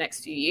 within the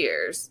next few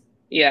years.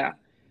 Yeah.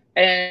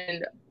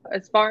 And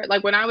as far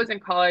like when I was in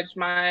college,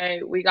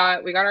 we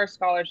got our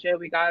scholarship,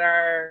 we got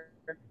our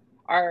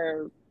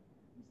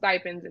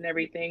stipends and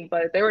everything.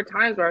 But there were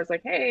times where I was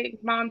like, "Hey,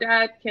 mom,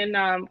 dad, can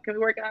we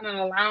work out an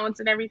allowance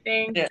and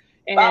everything?" Yeah.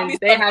 And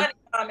they have, money,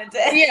 mom and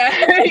dad.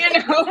 yeah, you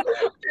know,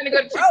 trying to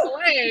go to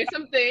Chick-fil-A,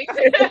 something. I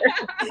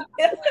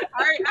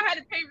had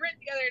to pay rent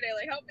the other day.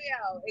 Like, help me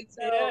out. And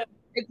so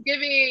it's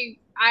giving.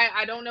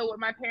 I don't know what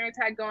my parents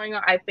had going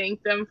on. I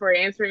thank them for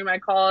answering my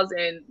calls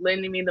and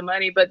lending me the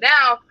money. But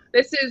now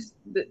this is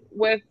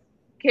with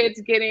kids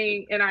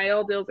getting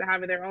NIL deals and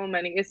having their own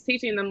money. It's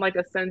teaching them like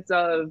a sense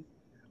of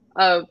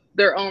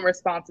their own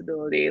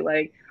responsibility.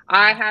 Like,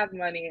 I have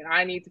money and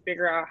I need to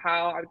figure out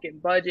how I can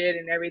budget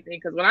and everything.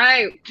 Because when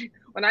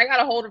I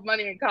got a hold of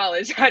money in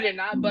college, I did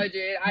not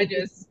budget. I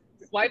just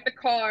swiped the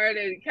card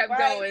and kept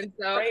going.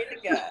 So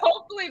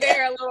hopefully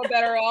they're a little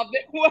better off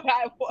than what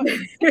I was.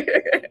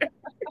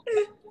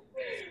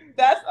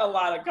 That's a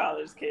lot of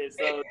college kids.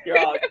 So you're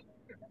all.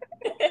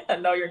 I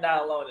know you're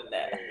not alone in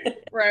that.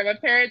 Right. My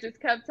parents just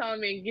kept telling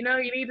me, you know,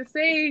 you need to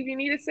save.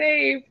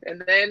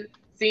 And then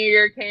senior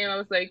year came, I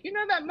was like, you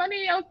know, that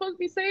money I was supposed to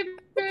be saving,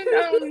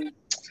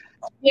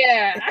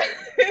 yeah.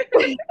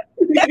 I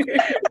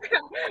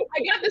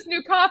got this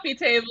new coffee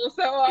table,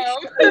 so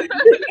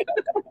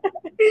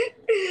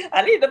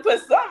I need to put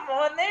something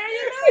on there,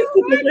 you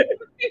know.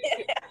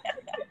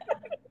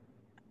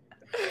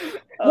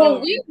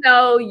 Well, we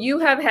know you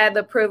have had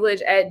the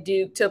privilege at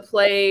Duke to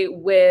play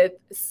with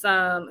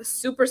some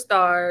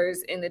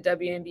superstars in the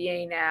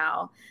WNBA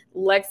now.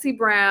 Lexie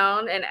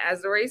Brown and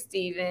Azurá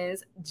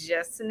Stevens,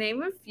 just to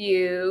name a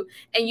few.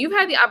 And you've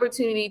had the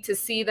opportunity to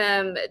see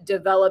them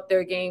develop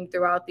their game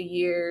throughout the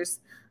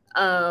years.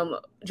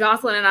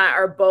 Jocelyn and I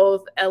are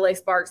both LA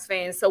Sparks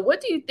fans. So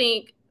what do you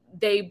think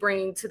they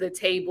bring to the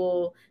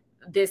table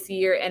this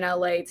year in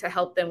LA to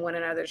help them win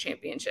another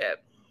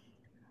championship?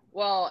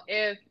 Well,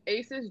 if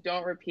Aces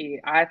don't repeat,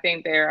 I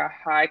think they're a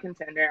high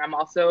contender. I'm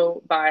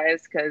also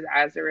biased because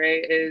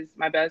Azurá is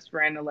my best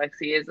friend.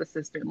 Lexie is a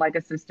sister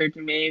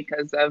to me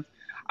because of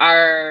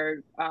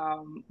our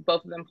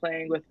both of them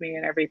playing with me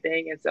and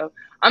everything. And so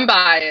I'm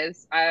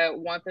biased. I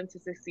want them to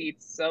succeed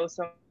so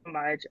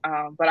much.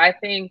 But I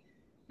think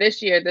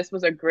this year this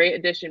was a great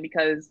addition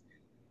because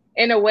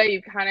in a way you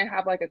kind of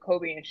have like a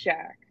Kobe and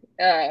Shaq.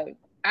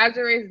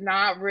 Azurá is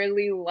not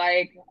really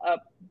like a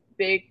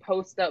big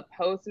post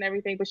and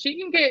everything, but she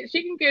can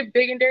get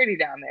big and dirty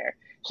down there.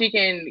 She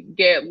can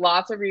get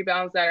lots of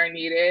rebounds that are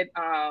needed.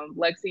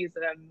 Lexie is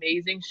an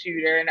amazing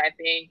shooter, and I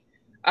think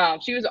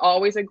she was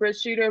always a good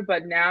shooter,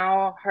 but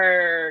now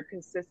her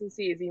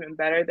consistency is even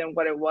better than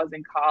what it was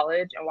in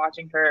college. And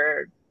watching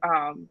her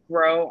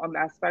grow on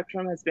that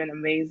spectrum has been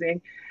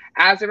amazing.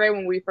 Azurá,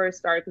 when we first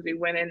started, because we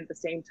went in at the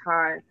same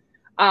time,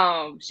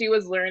 she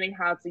was learning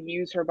how to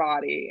use her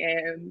body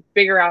and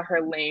figure out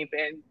her length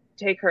and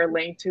take her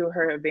length to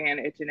her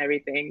advantage and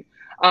everything.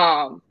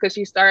 Because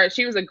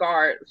she was a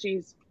guard.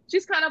 She's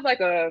kind of like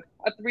a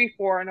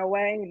 3-4 in a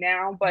way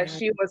now, but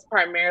she was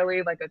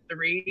primarily like a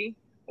 3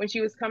 when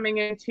she was coming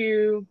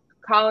into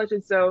college.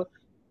 And so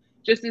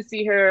just to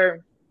see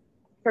her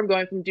from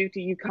going from Duke to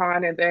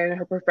UConn and then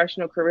her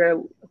professional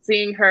career,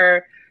 seeing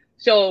her,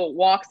 she'll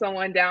walk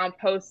someone down,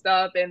 post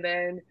up, and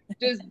then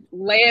just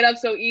lay it up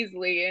so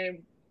easily.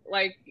 And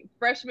like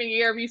freshman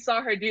year, we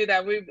saw her do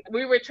that.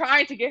 We were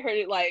trying to get her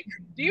to like,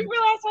 do you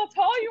realize how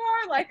tall you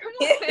are? Like, come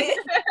on,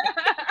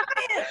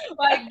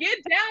 like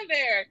get down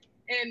there.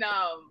 And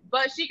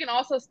but she can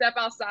also step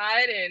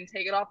outside and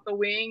take it off the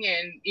wing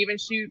and even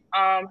shoot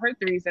her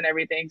threes and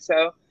everything.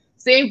 So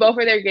seeing both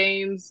of their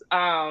games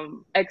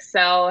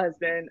excel has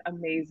been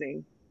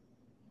amazing.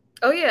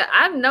 Oh yeah,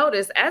 I've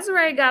noticed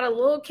Azurá got a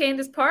little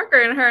Candace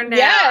Parker in her now.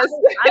 Yes.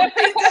 I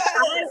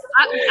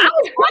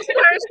was watching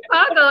her in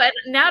Chicago, and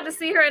now to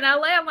see her in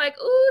LA, I'm like,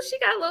 ooh, she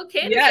got a little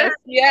Candace.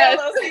 Yes.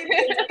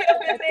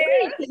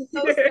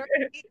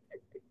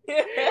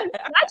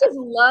 I just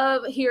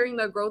love hearing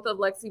the growth of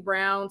Lexie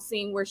Brown,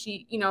 seeing where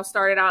she,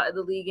 started out at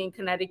the league in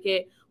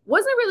Connecticut,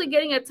 wasn't really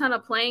getting a ton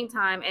of playing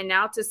time, and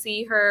now to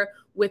see her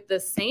with the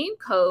same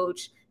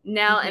coach.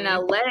 Now in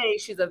LA,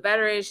 she's a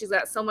veteran. She's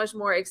got so much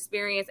more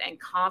experience and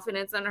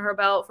confidence under her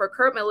belt. For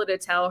Curt Miller to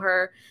tell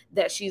her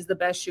that she's the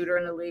best shooter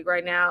in the league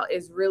right now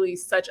is really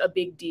such a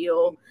big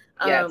deal.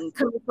 Coming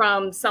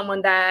from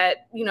someone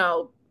that,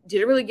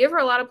 didn't really give her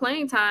a lot of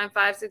playing time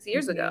 5-6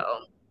 years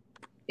ago.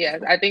 Yeah,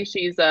 I think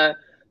she's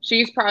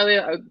probably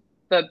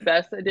the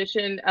best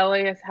addition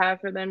LA has had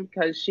for them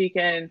because she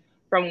can,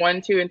 from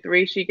 1, 2, and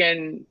 3, she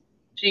can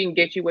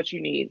get you what you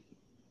need.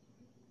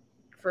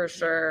 For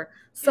sure.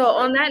 So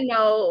on that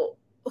note,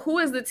 who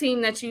is the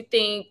team that you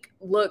think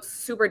looks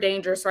super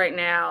dangerous right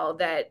now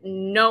that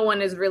no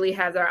one has really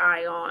had their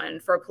eye on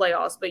for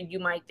playoffs, but you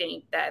might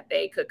think that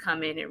they could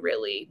come in and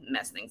really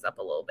mess things up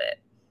a little bit?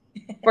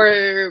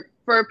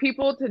 For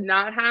people to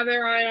not have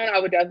their eye on, I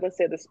would definitely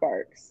say the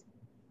Sparks.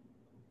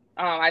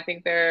 I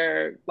think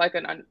they're like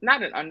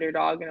not an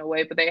underdog in a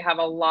way, but they have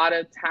a lot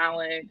of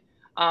talent.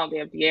 They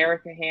have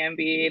De'Erica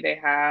Hamby, they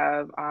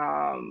have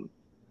Azare,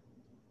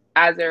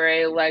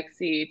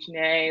 Lexi,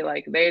 Chene.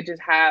 Like they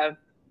just have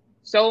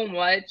so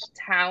much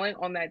talent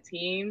on that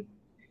team.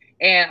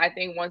 And I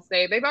think once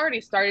they've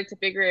already started to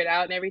figure it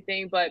out and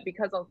everything, but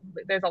because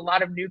there's a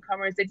lot of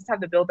newcomers, they just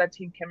have to build that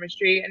team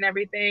chemistry and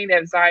everything. They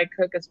have Zaya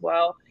Cook as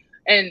well.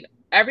 And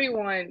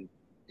everyone,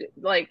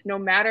 like, no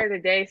matter the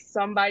day,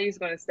 somebody's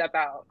going to step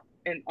out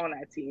on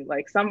that team.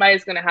 Like,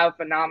 somebody's going to have a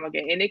phenomenal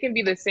game. And it can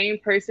be the same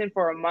person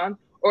for a month,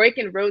 or it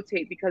can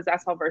rotate because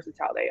that's how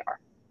versatile they are.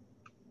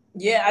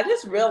 Yeah, I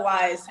just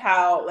realized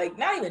how, like,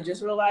 not even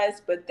just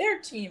realized, but their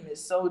team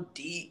is so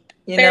deep.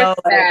 They're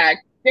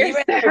stacked.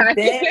 Even their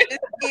bench is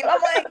deep. I'm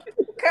like,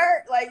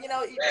 Kurt, like, when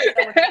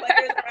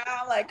players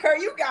around, like, Kurt,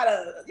 you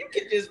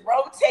can just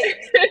rotate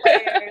these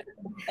players.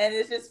 And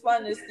it's just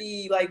fun to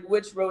see, like,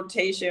 which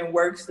rotation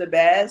works the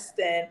best.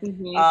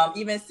 And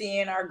even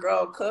seeing our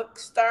girl Cook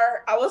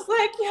start, I was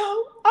like,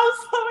 I'm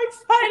so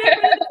excited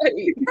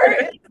for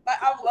Kurt.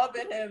 I'm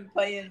loving him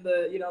playing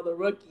the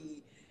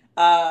rookie.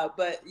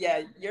 But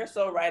yeah, you're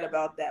so right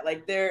about that.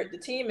 Like the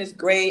team is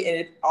great, and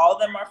if all of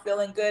them are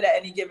feeling good at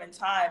any given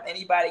time,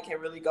 anybody can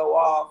really go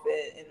off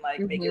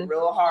and make it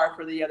real hard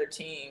for the other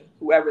team,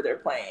 whoever they're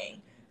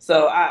playing.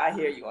 So I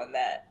hear you on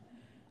that.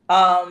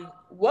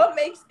 What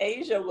makes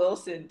A'ja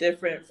Wilson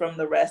different from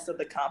the rest of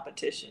the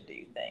competition, do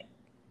you think?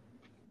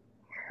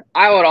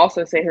 I would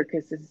also say her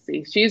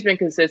consistency. She's been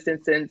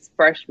consistent since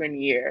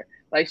freshman year.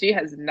 Like, she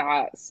has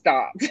not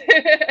stopped.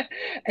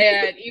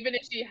 And even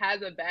if she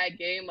has a bad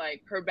game,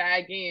 like, her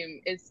bad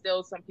game is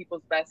still some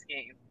people's best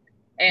game.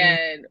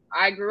 And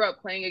I grew up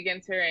playing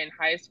against her in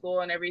high school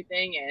and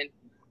everything, and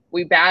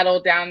we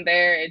battled down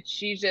there, and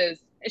she's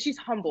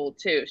humble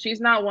too.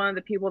 She's not one of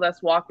the people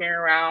that's walking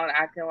around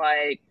acting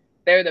like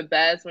they're the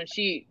best when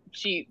she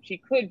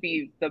could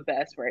be the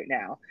best right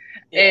now.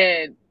 Yeah.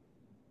 And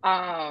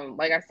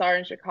like, I saw her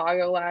in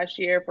Chicago last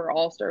year for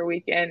All-Star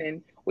Weekend,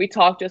 and we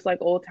talked just like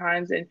old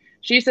times. And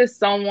she's just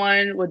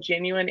someone with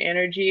genuine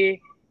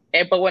energy.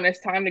 But when it's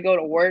time to go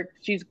to work,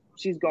 she's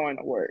going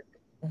to work.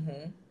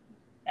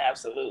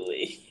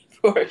 Absolutely,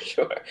 for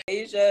sure.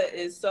 A'ja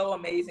is so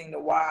amazing to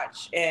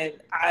watch, and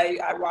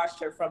I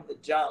watched her from the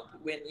jump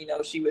when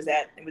she was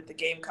with the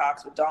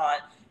Gamecocks with Dawn,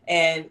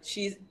 and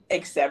she's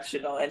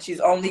exceptional, and she's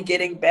only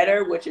getting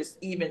better, which is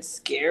even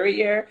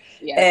scarier.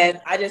 Yes.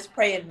 And I just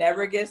pray it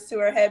never gets to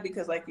her head,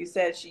 because like you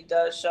said, she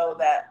does show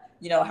that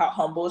how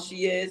humble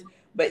she is.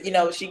 But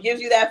she gives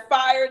you that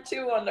fire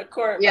too on the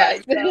court.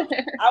 Yes. Like,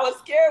 I was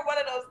scared one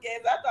of those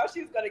games. I thought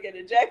she was going to get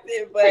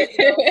ejected, but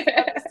you want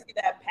to see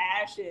that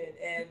passion,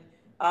 and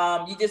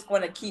you just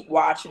want to keep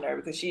watching her,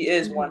 because she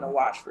is one to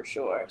watch for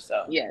sure.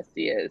 So yes,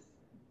 she is.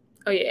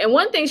 Oh yeah, and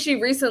one thing she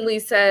recently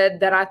said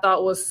that I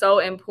thought was so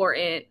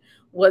important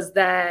was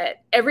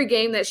that every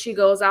game that she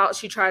goes out,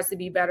 she tries to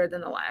be better than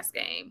the last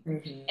game.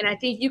 And I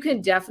think you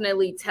can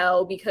definitely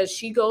tell, because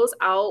she goes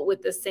out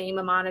with the same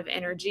amount of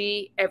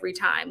energy every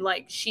time.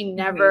 Like, she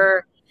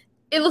never,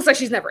 it looks like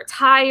she's never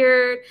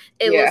tired.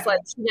 It looks like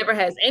she never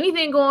has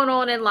anything going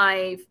on in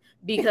life,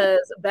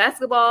 because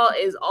basketball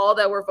is all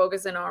that we're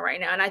focusing on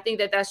right now. And I think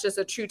that that's just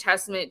a true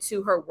testament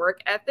to her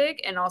work ethic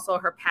and also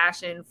her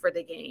passion for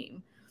the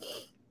game.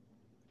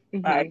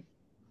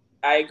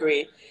 I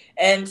agree.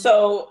 And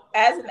so,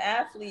 as an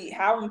athlete,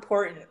 how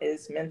important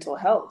is mental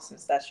health,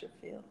 since that's your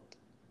field?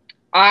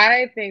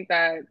 I think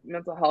that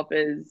mental health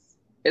is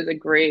a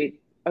great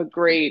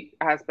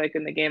aspect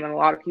in the game, and a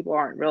lot of people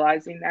aren't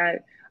realizing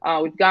that.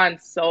 We've gotten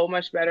so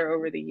much better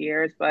over the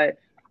years, but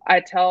I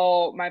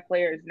tell my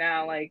players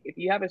now, like, if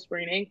you have a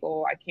sprained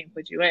ankle, I can't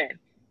put you in.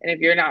 And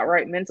if you're not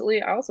right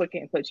mentally, I also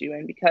can't put you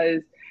in,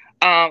 because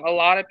a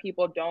lot of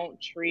people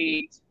don't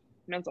treat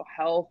mental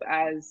health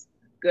as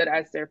good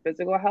as their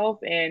physical health.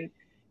 And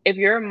if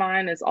your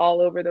mind is all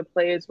over the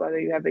place, whether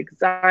you have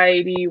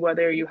anxiety,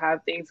 whether you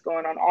have things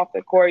going on off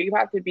the court, you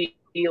have to be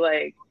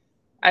like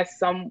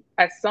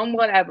somewhere.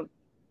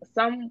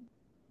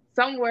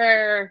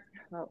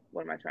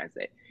 What am I trying to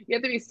say? You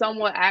have to be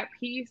somewhat at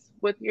peace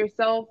with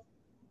yourself,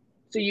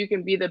 so you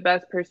can be the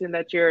best person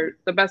the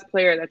best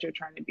player that you're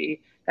trying to be.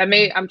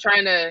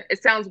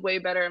 It sounds way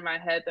better in my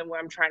head than what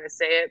I'm trying to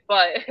say it,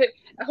 but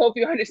I hope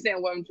you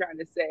understand what I'm trying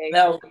to say.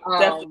 No,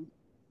 definitely.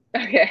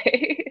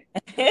 Okay.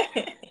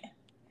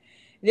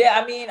 Yeah,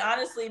 I mean,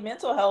 honestly,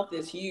 mental health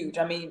is huge.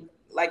 I mean,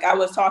 like, I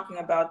was talking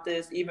about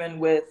this even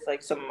with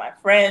like some of my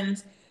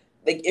friends.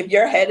 Like, if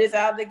your head is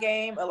out of the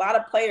game, a lot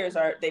of players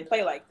they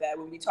play like that.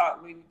 We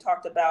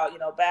talked about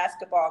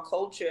basketball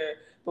culture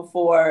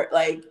before.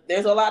 Like,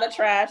 there's a lot of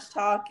trash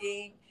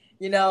talking,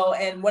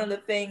 and one of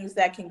the things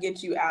that can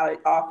get you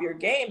off your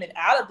game and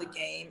out of the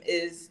game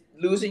is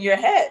losing your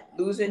head,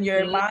 losing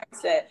your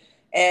mindset.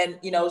 And,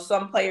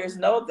 some players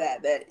know that,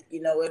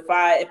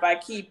 if I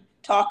keep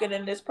talking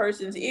in this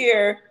person's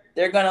ear,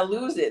 they're going to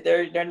lose it.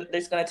 They're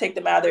just going to take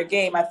them out of their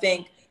game. I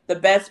think the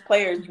best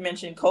players, you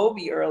mentioned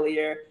Kobe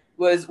earlier,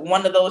 was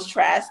one of those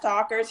trash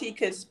talkers. He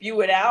could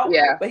spew it out,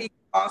 Yeah. but he could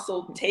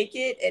also take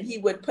it, and he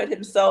would put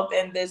himself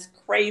in this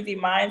crazy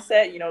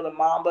mindset, the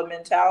Mamba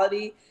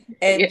mentality,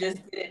 and just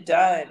get it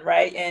done,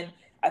 right? And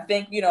I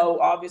think,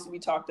 obviously we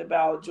talked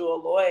about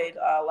Jewel Lloyd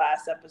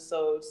last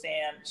episode,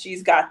 Sam.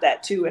 She's got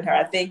that too in her.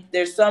 I think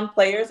there's some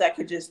players that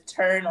could just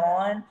turn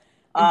on,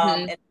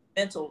 and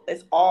mental.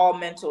 It's all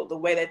mental, the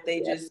way that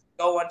they just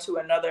go into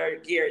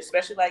another gear,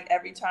 especially like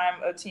every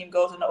time a team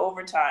goes into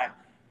overtime.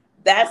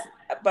 That's,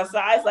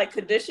 besides like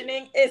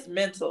conditioning, it's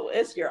mental.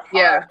 It's your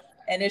heart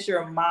and it's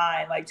your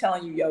mind, like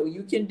telling you, yo,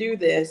 you can do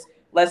this.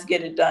 Let's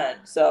get it done.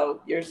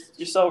 So you're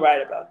so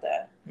right about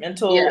that.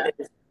 Mental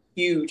is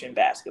huge in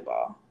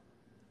basketball.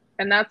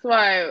 And that's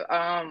why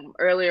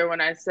earlier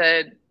when I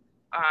said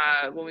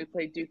when we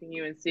played Duke and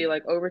UNC,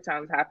 like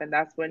overtimes happen,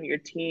 that's when your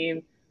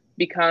team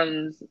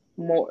becomes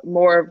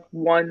more of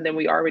one than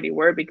we already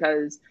were,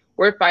 because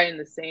we're fighting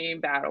the same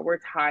battle. We're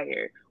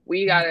tired.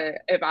 We gotta,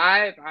 if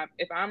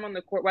I'm on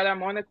the court, whether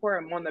I'm on the court or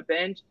I'm on the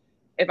bench,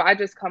 if I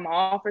just come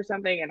off or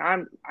something and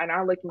I'm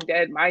looking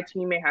dead, my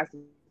teammate has to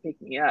pick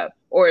me up.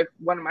 Or if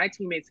one of my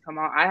teammates come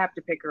on, I have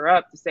to pick her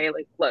up to say,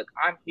 like, look,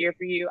 I'm here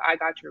for you. I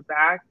got your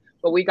back,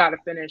 but we got to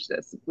finish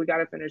this. We got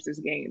to finish this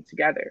game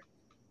together.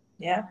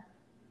 Yeah.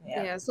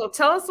 So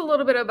tell us a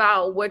little bit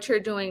about what you're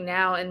doing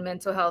now in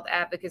mental health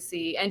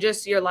advocacy and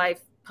just your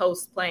life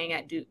post playing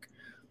at Duke.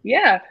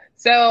 Yeah.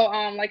 So,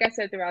 like I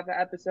said throughout the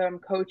episode, I'm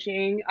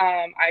coaching.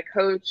 I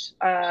coach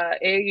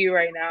AAU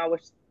right now,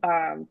 which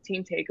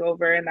Team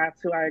Takeover, and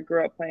that's who I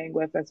grew up playing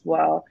with as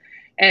well.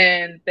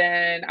 And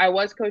then I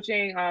was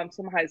coaching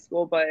some high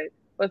school, but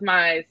with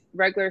my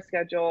regular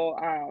schedule,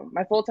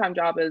 my full-time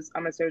job is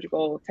I'm a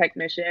surgical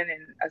technician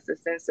and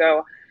assistant.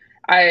 So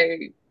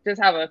I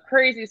just have a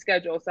crazy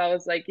schedule. So I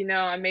was like,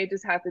 I may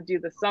just have to do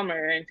the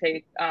summer and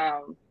take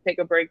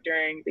a break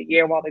during the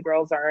year while the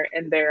girls are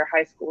in their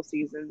high school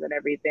seasons and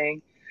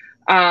everything.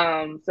 So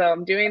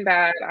I'm doing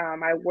that.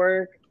 I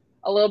work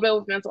a little bit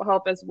with mental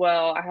health as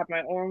well. I have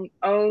my own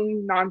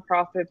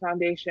nonprofit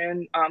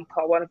foundation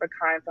called One of a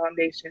Kind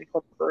Foundation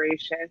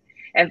Corporation.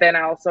 And then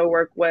I also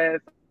work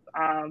with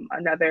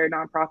another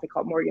nonprofit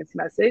called Morgan's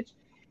Message.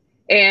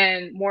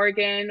 And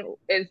Morgan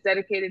is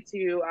dedicated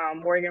to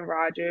Morgan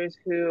Rogers,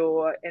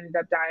 who ended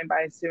up dying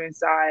by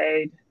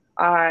suicide,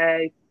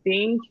 I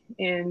think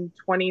in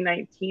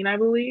 2019, I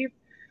believe.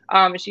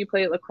 She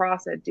played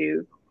lacrosse at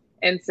Duke.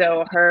 And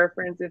so her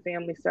friends and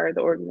family started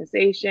the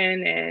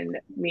organization, and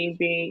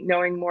me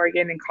knowing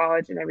Morgan in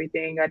college and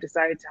everything, I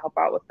decided to help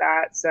out with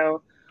that.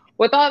 So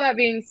with all that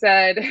being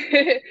said,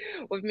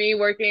 with me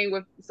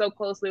working so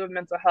closely with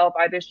mental health,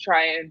 I just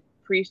try and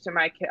preach to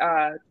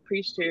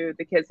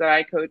the kids that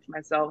I coach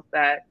myself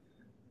that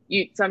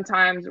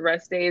sometimes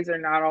rest days are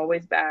not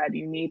always bad.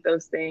 You need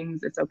those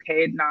things. It's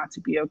okay not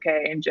to be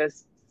okay, and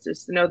just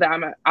know that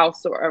I'm an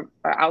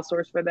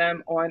outsource for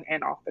them on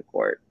and off the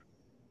court.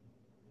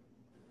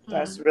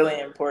 That's really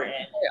important.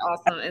 Very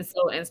awesome and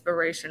so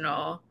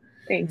inspirational.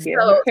 Thank you.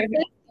 So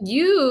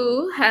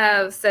you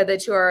have said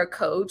that you are a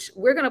coach.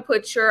 We're going to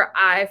put your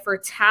eye for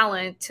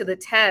talent to the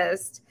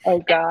test. Oh,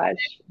 gosh.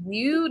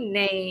 You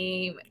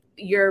name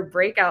your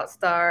breakout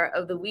star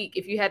of the week.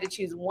 If you had to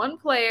choose one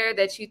player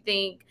that you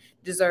think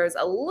deserves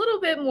a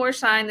little bit more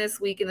shine this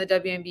week in the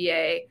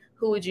WNBA,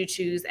 who would you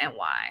choose and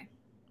why?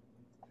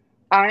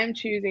 I'm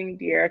choosing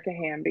De'Erica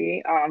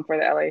Hamby for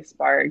the LA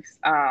Sparks.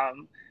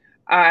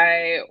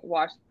 I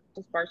watch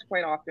the Sparks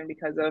quite often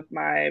because of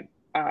my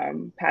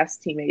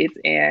past teammates.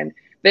 And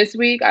this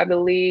week, I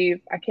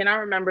cannot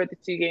remember the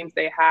two games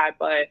they had,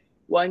 but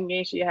one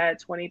game she had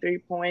 23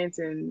 points,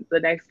 and the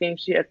next game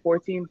she had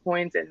 14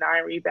 points and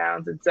 9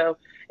 rebounds. And so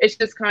it's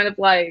just kind of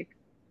like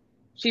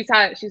this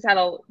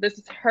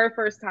is her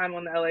first time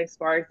on the LA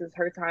Sparks. This is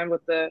her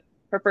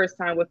first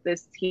time with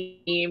this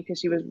team, because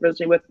she was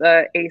originally with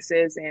the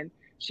Aces, and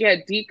she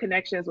had deep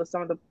connections with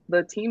some of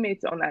the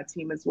teammates on that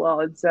team as well.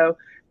 And so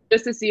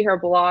just to see her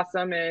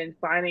blossom and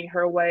finding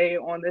her way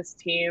on this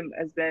team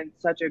has been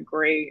such a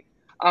great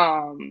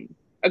thing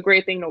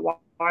to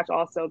watch,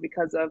 also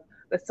because of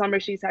the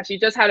summer she's had. She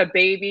just had a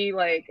baby,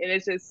 and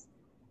it's just,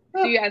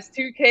 she has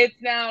 2 kids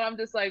now. And I'm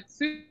just like,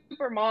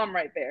 super mom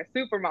right there.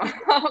 Super mom.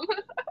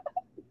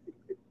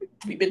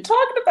 We've been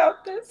talking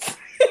about this.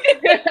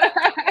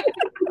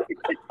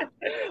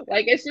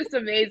 It's just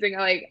amazing.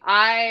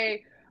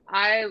 I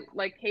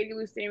Katie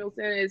Lou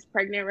Samuelson is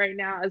pregnant right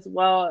now as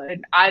well,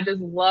 and I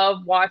just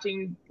love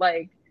watching.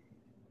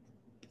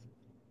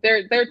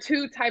 There are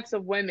 2 types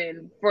of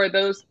women for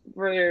the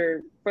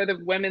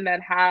women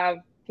that have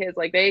kids.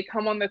 They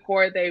come on the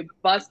court, they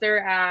bust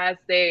their ass,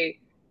 they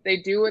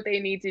do what they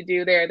need to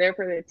do. They're there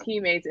for their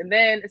teammates, and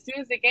then as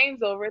soon as the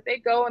game's over, they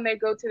go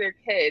to their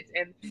kids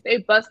and they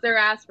bust their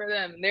ass for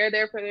them. And they're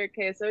there for their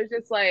kids. So it's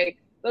just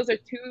those are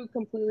 2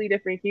 completely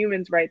different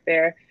humans right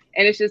there.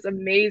 And it's just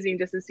amazing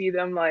just to see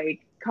them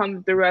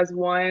come through as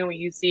one when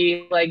you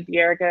see like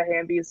Dearica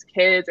Hamby's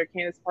kids or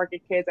Candace Parker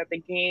kids at the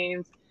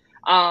games,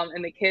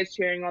 and the kids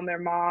cheering on their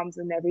moms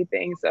and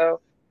everything.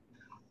 So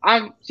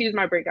she's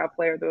my breakout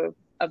player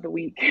of the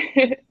week.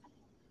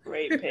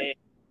 Great pick.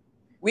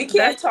 We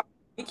That's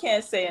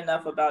can't say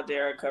enough about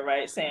Dearica,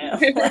 right, Sam? oh,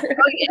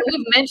 yeah,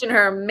 we've mentioned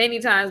her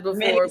many times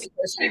before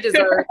because she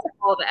deserves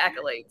all the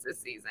accolades this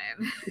season.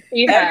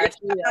 Every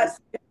time I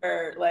see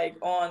her like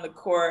on the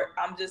court,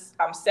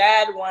 I'm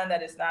sad one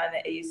that it's not in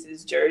the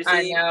Aces jersey.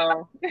 I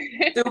know.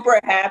 Super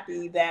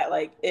happy that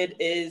like it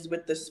is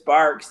with the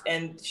Sparks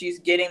and she's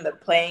getting the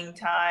playing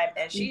time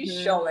and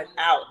she's showing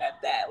out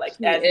at that. Like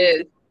she as is.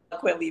 you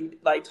eloquently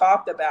like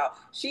talked about,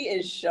 she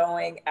is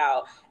showing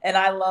out. And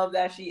I love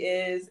that she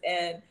is.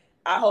 And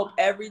I hope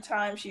every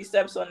time she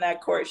steps on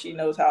that court, she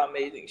knows how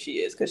amazing she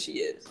is, because she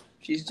is.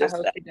 She's just I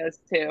hope that. she does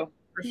too.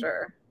 For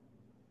sure.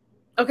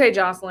 Okay,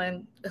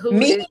 Jocelyn, who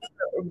is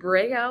the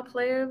breakout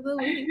player of the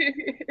week?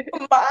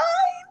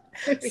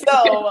 Mine?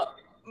 So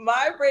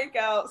my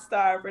breakout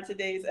star for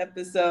today's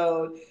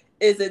episode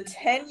is a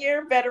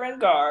 10-year veteran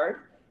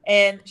guard,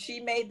 and she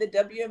made the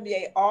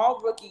WNBA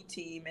All-Rookie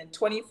team in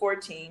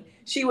 2014.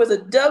 She was a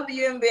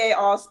WNBA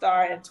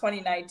All-Star in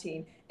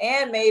 2019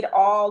 and made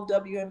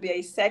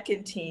All-WNBA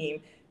second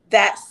team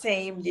that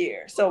same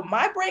year. So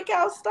my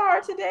breakout star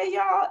today,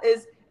 y'all,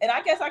 is, and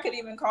I guess I could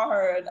even call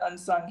her an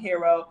unsung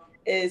hero,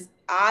 is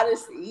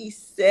Odyssey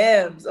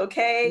Sims,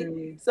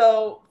 okay?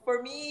 So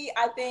for me,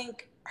 I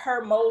think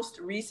her most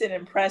recent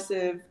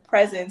impressive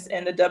presence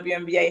in the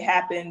WNBA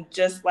happened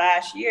just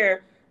last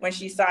year when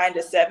she signed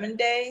a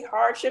 7-day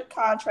hardship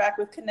contract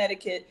with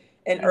Connecticut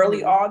in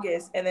early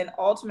August, and then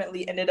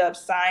ultimately ended up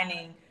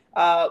signing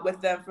with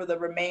them for the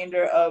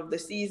remainder of the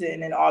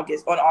season on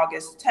August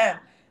 10th.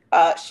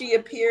 She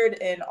appeared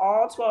in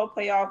all 12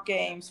 playoff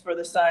games for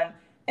the Sun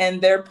and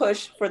their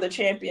push for the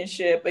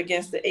championship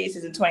against the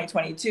Aces in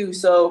 2022.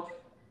 So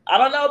I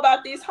don't know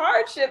about these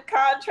hardship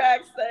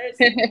contracts that are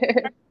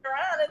turning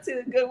around into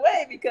a good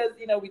way, because,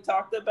 we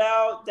talked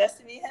about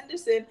Destiny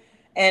Henderson,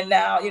 and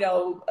now,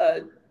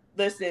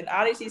 listen,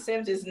 Odyssey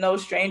Sims is no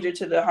stranger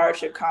to the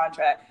hardship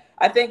contract.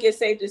 I think it's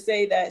safe to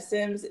say that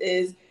Sims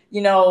is,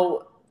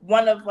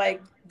 one of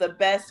like the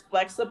best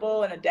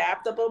flexible and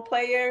adaptable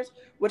players,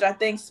 which I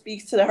think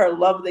speaks to her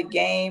love of the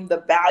game,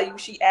 the value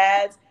she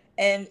adds,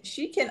 and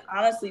she can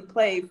honestly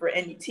play for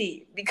any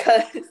team,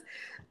 because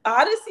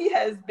Odyssey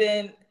has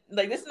been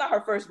like, this is not her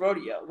first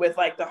rodeo with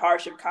like the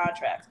hardship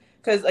contracts.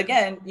 Because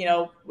again,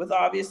 with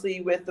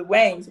the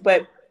Wings,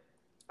 but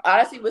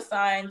Odyssey was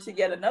signed to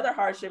get another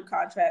hardship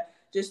contract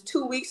just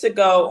 2 weeks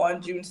ago on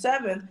June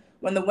 7th,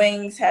 when the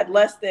Wings had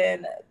less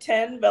than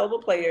 10 available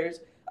players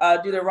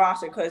due to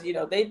roster, because,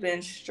 they've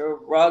been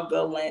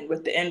struggling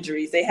with the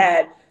injuries. They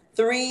had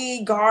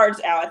 3 guards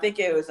out. I think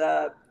it was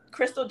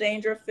Crystal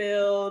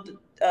Dangerfield,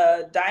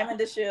 Diamond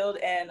DeShield,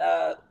 and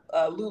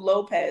Lou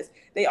Lopez.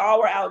 They all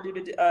were out due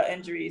to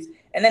injuries.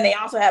 And then they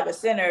also have a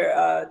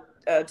center,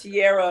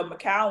 Tierra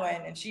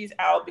McCowan, and she's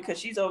out because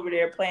she's over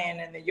there playing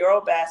in the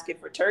Eurobasket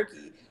for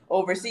Turkey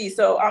overseas.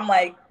 So I'm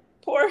like,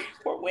 poor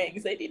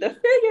Wings, they need to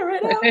figure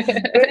it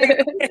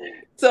out.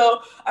 So,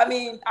 I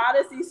mean,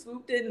 Odyssey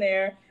swooped in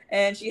there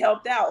and she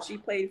helped out. She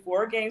played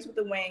 4 games with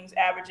the Wings,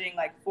 averaging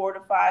like 4 to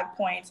 5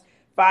 points,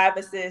 5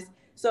 assists.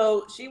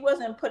 So she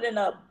wasn't putting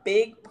up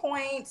big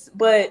points,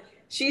 but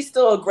she's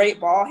still a great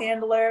ball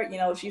handler.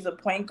 She's a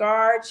point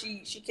guard.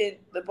 She can,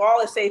 the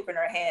ball is safe in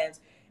her hands.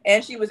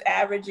 And she was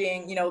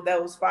averaging,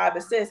 those 5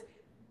 assists.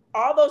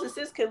 All those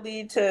assists could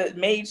lead to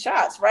made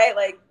shots, right?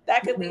 Like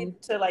that could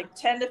lead to like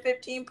 10 to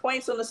 15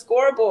 points on the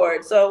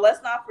scoreboard. So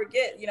let's not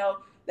forget,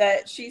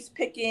 that she's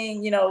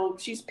picking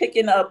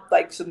up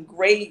like some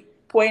great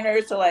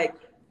pointers to like,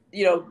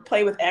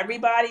 play with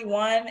everybody,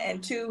 1,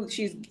 and 2,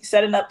 she's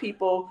setting up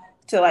people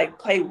to like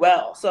play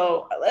well.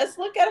 So let's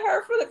look at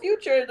her for the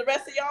future. The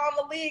rest of y'all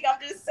in the league,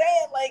 I'm just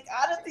saying, like,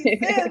 Odyssey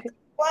Sims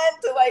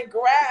fun to like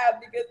grab,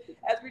 because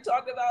as we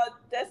talked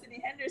about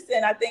Destiny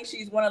Henderson, I think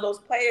she's one of those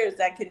players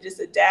that can just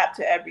adapt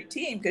to every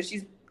team, because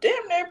she's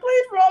damn near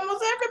played for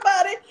almost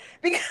everybody.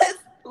 Because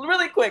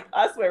really quick,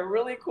 I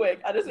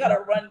just gotta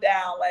run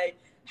down like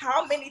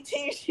how many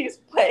teams she's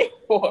played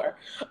for.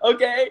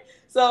 Okay,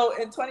 so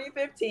in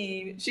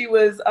 2015 she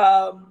was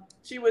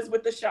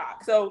with the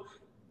Shock. So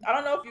I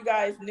don't know if you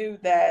guys knew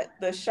that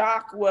the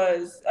Shock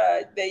was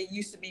they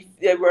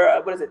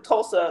were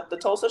the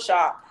Tulsa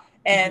Shock.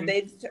 And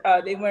they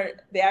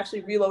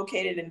actually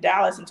relocated in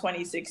Dallas in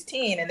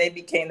 2016, and they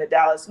became the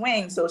Dallas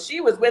Wings. So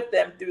she was with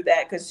them through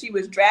that, because she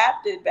was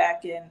drafted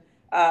back in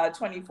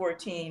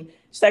 2014,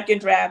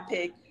 second draft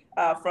pick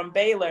from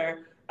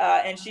Baylor,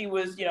 and she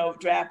was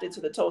drafted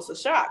to the Tulsa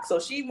Shock. So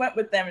she went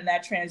with them in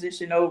that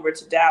transition over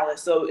to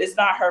Dallas. So it's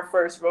not her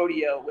first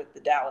rodeo with the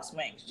Dallas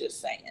Wings,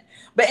 just saying.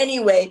 But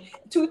anyway,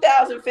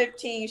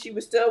 2015, she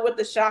was still with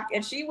the Shock,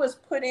 and she was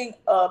putting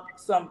up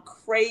some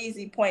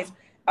crazy points.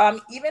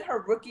 Even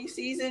her rookie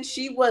season,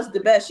 she was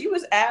the best. She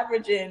was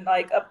averaging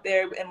like up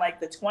there in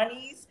like the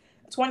 20s,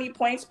 20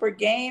 points per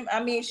game.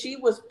 I mean, she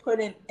was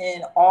putting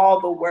in all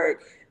the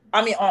work.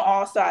 I mean, on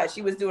all sides.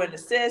 She was doing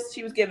assists.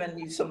 She was giving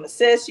you some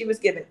assists. She was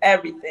giving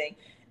everything.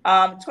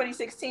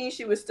 2016,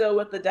 she was still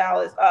with the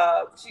Dallas.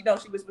 She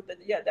was with the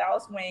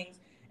Dallas Wings,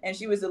 and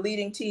she was the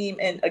leading team,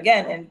 and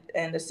again,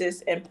 in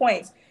assists and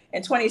points.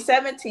 In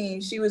 2017,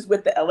 she was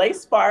with the LA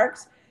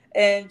Sparks,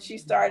 and she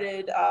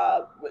started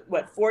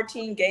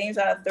 14 games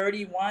out of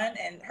 31,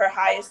 and her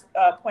highest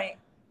point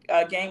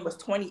game was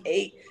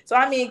 28. So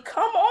I mean,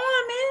 come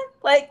on, man!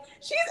 Like,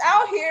 she's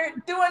out here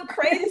doing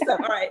crazy stuff.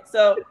 All right,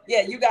 so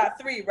yeah, you got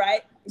 3,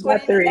 right?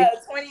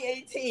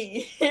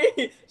 2018,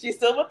 she's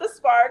still with the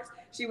Sparks.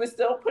 She was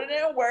still putting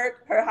in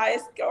work. Her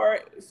highest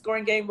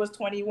scoring game was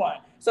 21.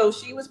 So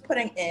she was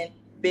putting in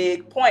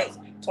big points.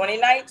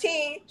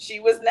 2019,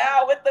 she was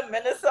now with the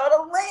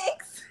Minnesota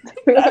Lynx.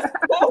 That's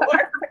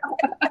 4.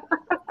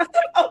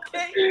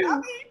 Okay, I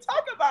mean,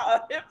 talk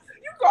about a hip.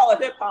 You call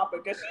her hip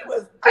hopper because she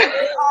was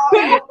all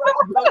over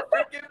the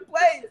freaking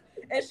place,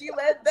 and she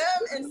led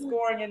them in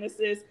scoring and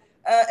assists.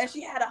 And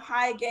she had a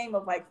high game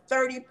of like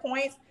 30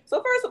 points.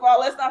 So first of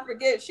all, let's not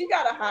forget, she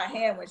got a hot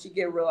hand when she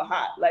get real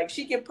hot. Like,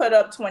 she can put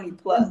up 20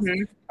 plus.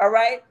 Mm-hmm. All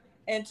right.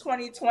 In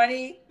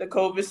 2020, the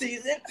COVID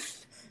season,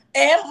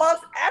 and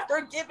months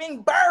after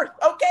giving birth,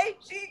 okay,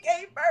 she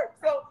gave birth.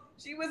 So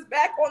she was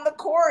back on the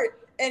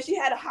court, and she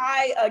had a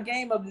high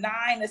game of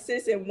 9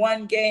 assists in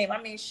 1 game.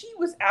 I mean, she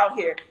was out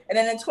here. And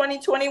then in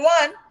 2021,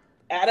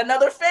 add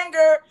another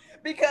finger,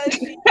 because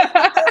she got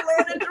the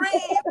Atlanta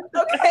Dream,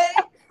 okay?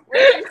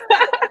 Where she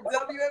set a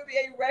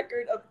WNBA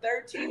record of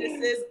 13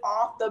 assists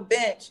off the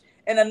bench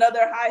and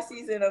another high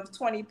season of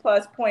 20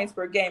 plus points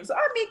per game. So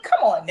I mean,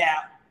 come on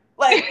now.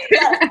 Like,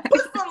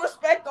 put some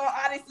respect on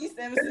Odyssey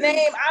Sims'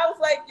 name. I was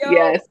like, yo,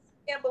 yes.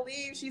 I can't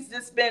believe she's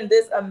just been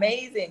this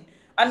amazing.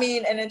 I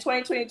mean, and in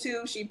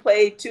 2022, she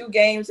played 2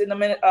 games in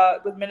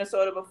the with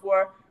Minnesota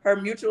before her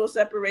mutual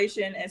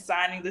separation and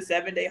signing the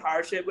 7-day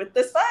hardship with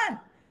the Sun.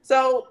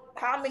 So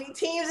how many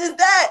teams is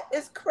that?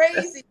 It's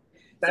crazy.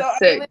 That's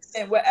so, I mean,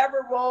 listen,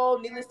 whatever role,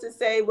 needless to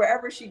say,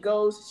 wherever she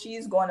goes,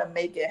 she's going to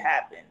make it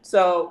happen.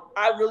 So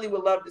I really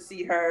would love to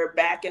see her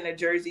back in a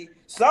jersey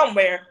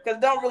somewhere, because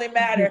it don't really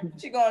matter.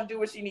 She's going to do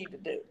what she needs to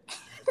do.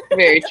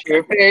 Very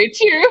true. Very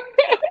true.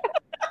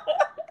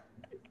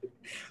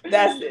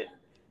 That's it.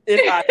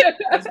 It's not.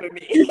 That's for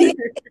me.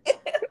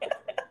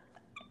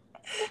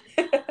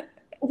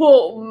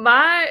 Well,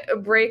 my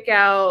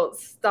breakout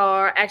stars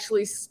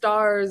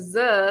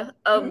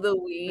of the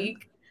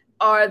week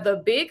are the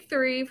big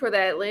 3 for the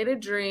Atlanta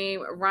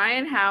Dream: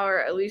 Ryan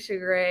Howard, Alicia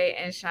Gray,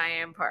 and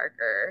Cheyenne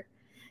Parker.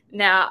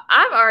 Now,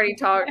 I've already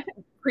talked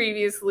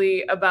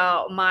previously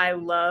about my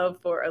love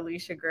for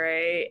Alicia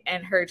Gray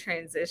and her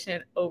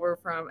transition over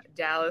from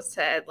Dallas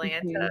to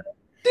Atlanta. Mm-hmm.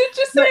 Did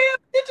you say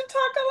it? Did you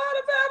talk a lot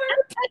about her?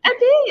 I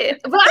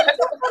did, but I can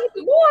talk about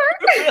it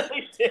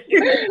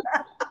more.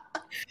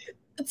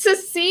 To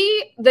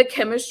see the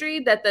chemistry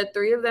that the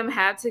 3 of them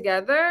had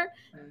together,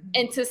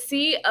 and to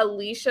see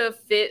Alicia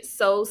fit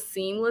so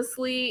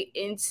seamlessly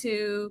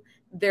into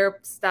their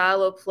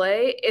style of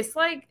play, it's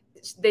like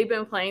they've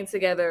been playing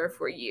together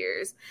for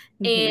years.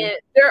 Mm-hmm. And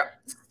they're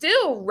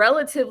still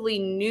relatively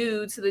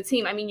new to the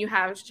team. I mean, you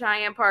have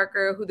Cheyenne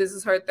Parker, who this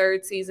is her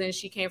 3rd season.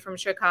 She came from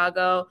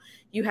Chicago.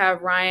 You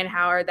have Ryan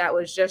Howard, that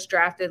was just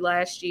drafted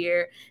last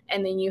year.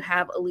 And then you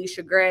have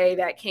Alicia Gray,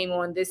 that came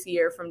on this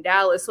year from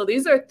Dallas. So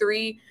these are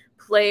 3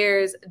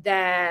 players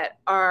that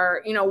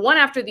are, one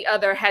after the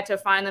other, had to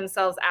find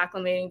themselves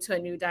acclimating to a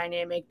new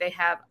dynamic. They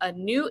have a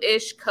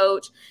new-ish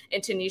coach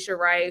in Tanisha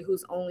Wright,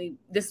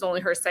 this is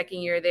only her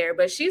 2nd year there,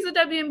 but she's a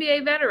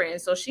WNBA veteran,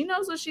 so she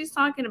knows what she's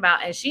talking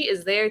about, and she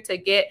is there to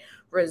get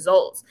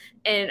results.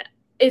 And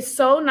it's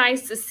so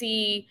nice to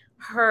see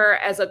her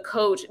as a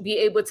coach be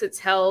able to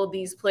tell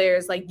these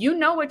players, like, you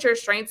know what your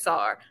strengths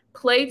are.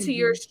 Play to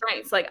your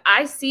strengths. Like,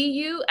 I see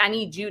you, I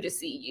need you to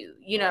see you,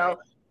 Right.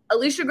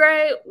 Alicia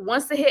Gray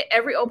wants to hit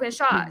every open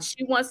shot.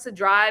 She wants to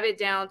drive it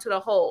down to the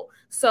hole.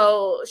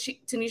 So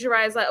Tanisha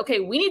Wright is like, okay,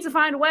 we need to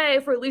find a way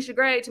for Alicia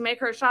Gray to make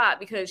her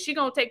shot, because she's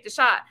going to take the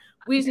shot.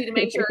 We just need to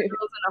make sure it goes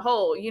in the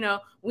hole.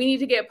 We need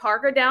to get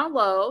Parker down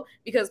low,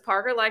 because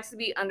Parker likes to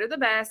be under the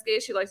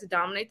basket. She likes to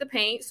dominate the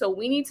paint. So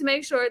we need to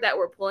make sure that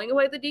we're pulling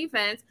away the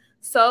defense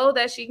so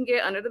that she can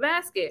get under the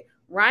basket.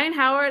 Ryan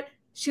Howard,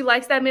 she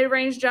likes that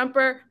mid-range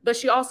jumper, but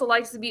she also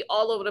likes to be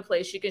all over the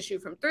place. She can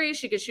shoot from 3.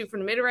 She can shoot from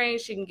the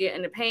mid-range. She can get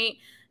in the paint.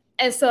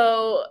 And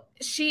so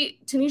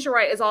Tanisha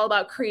Wright is all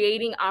about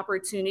creating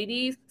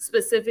opportunities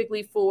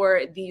specifically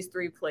for these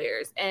 3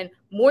 players. And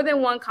more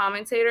than one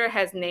commentator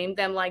has named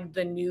them like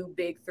the new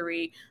big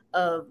 3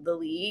 of the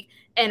league.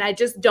 And I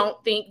just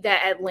don't think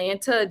that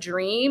Atlanta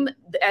Dream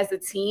as a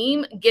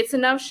team gets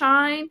enough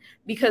shine,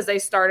 because they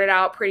started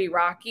out pretty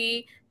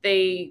rocky.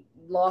 They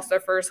lost their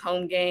first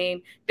home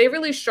game. They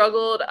really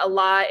struggled a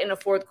lot in the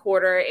 4th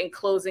quarter in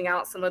closing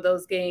out some of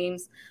those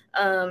games.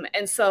 But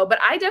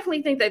I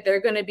definitely think that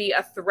they're going to be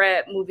a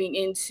threat moving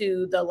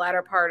into the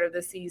latter part of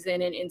the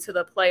season and into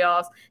the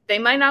playoffs. They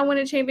might not win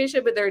a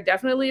championship, but they're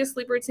definitely a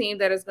sleeper team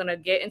that is going to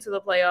get into the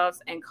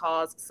playoffs and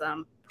cause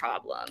some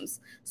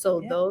problems.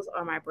 So Those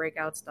are my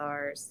breakout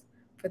stars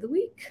for the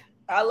week.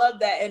 I love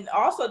that. And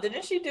also,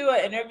 didn't she do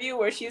an interview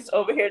where she's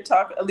over here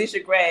talking,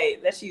 Alicia Gray,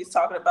 that she's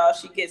talking about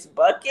she gets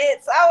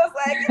buckets? I was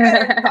like, you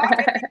better talk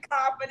and be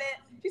confident.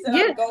 She said,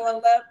 Yeah. I'm going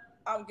left,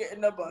 I'm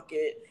getting a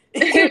bucket.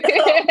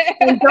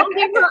 And don't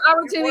give her an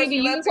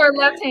opportunity to use her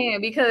left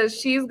hand because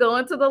she's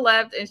going to the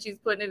left and she's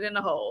putting it in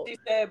the hole. She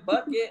said,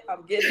 bucket,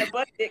 I'm getting a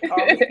bucket.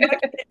 Call me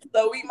bucket.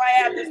 So we might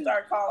have to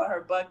start calling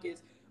her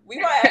buckets. We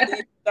might have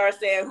to start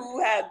saying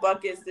who had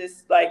buckets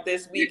this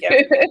week.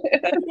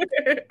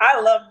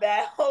 I love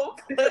that whole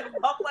clip.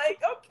 I'm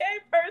like, okay,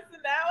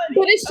 personality.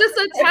 But it's just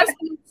a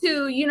testament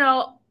to, you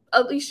know,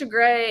 Alicia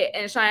Gray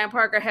and Cheyenne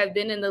Parker have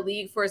been in the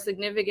league for a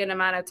significant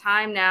amount of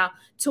time now,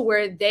 to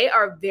where they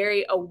are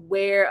very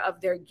aware of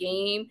their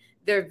game.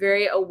 They're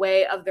very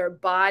aware of their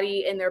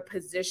body and their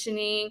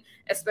positioning,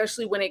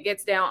 especially when it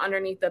gets down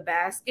underneath the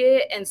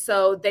basket. And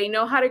so they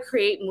know how to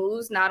create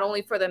moves, not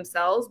only for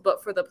themselves,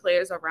 but for the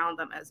players around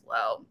them as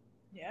well.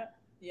 Yeah.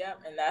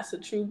 And that's a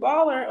true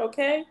baller,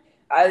 okay?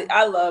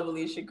 I love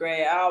Alicia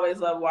Gray. I always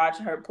love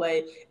watching her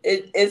play.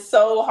 It's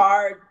so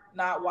hard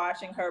not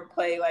watching her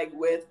play like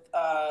with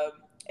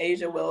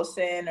Asia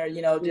Wilson or,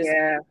 you know, just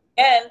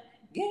and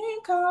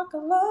Gamecock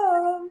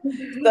alum.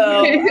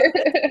 So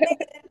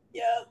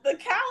yeah, the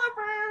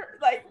caliber,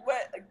 like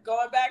what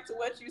going back to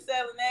what you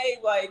said,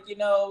 Lynee, like, you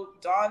know,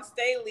 Dawn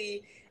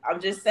Staley, I'm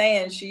just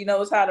saying she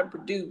knows how to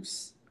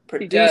produce.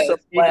 She does.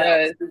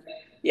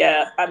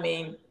 Yeah, I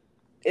mean,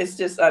 it's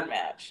just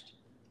unmatched.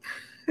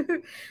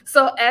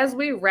 So as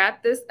we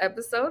wrap this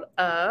episode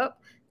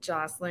up,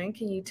 Jocelyn,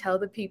 can you tell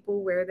the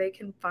people where they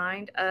can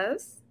find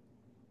us?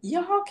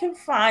 Y'all can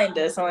find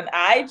us on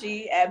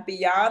IG at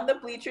Beyond the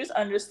Bleachers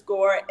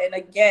 _. And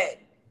again,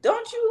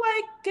 don't you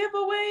like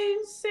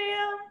giveaways,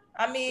 Sam?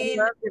 I mean,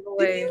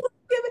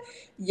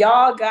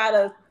 y'all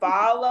gotta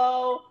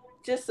follow,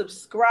 just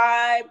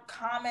subscribe,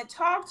 comment,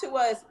 talk to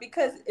us,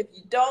 because if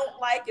you don't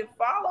like and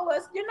follow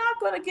us, you're not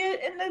gonna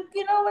get in the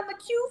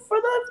queue for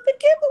the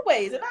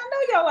giveaways. And I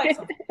know y'all like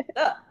some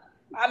stuff.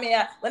 I mean,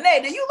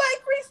 Lynee, do you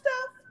like free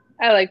stuff?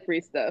 I like free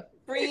stuff.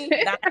 Free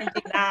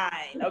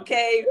 99.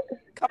 Okay,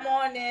 come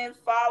on in,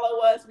 follow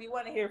us. We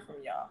want to hear from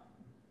y'all.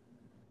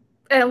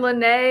 And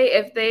Lynee,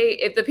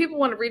 if the people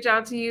want to reach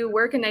out to you,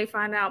 where can they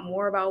find out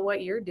more about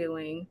what you're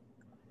doing?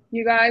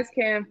 You guys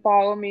can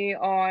follow me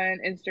on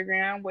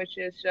Instagram, which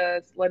is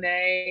just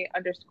Lynee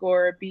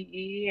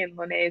 _BE, and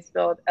Lynee is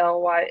spelled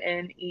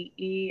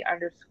LYNEE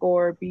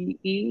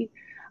 _BE.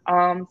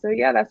 So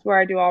yeah, that's where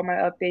I do all my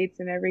updates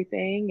and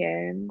everything.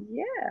 And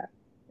yeah,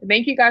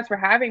 thank you guys for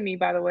having me,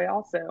 by the way,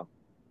 also.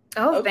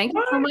 Oh, thank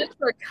you so much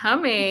for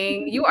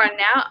coming. You are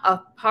now a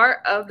part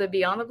of the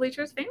Beyond the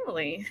Bleachers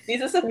family.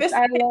 He's a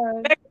sophisticated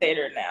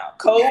spectator now.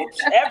 Coach,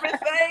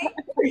 everything.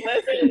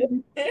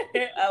 Listen,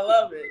 I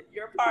love it.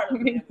 You're a part of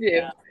it. Me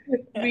too.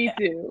 Me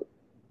too.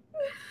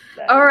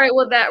 All right.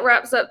 Well, that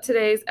wraps up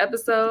today's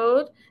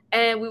episode,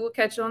 and we will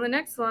catch you on the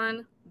next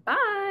one.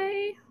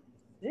 Bye.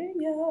 See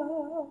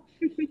ya.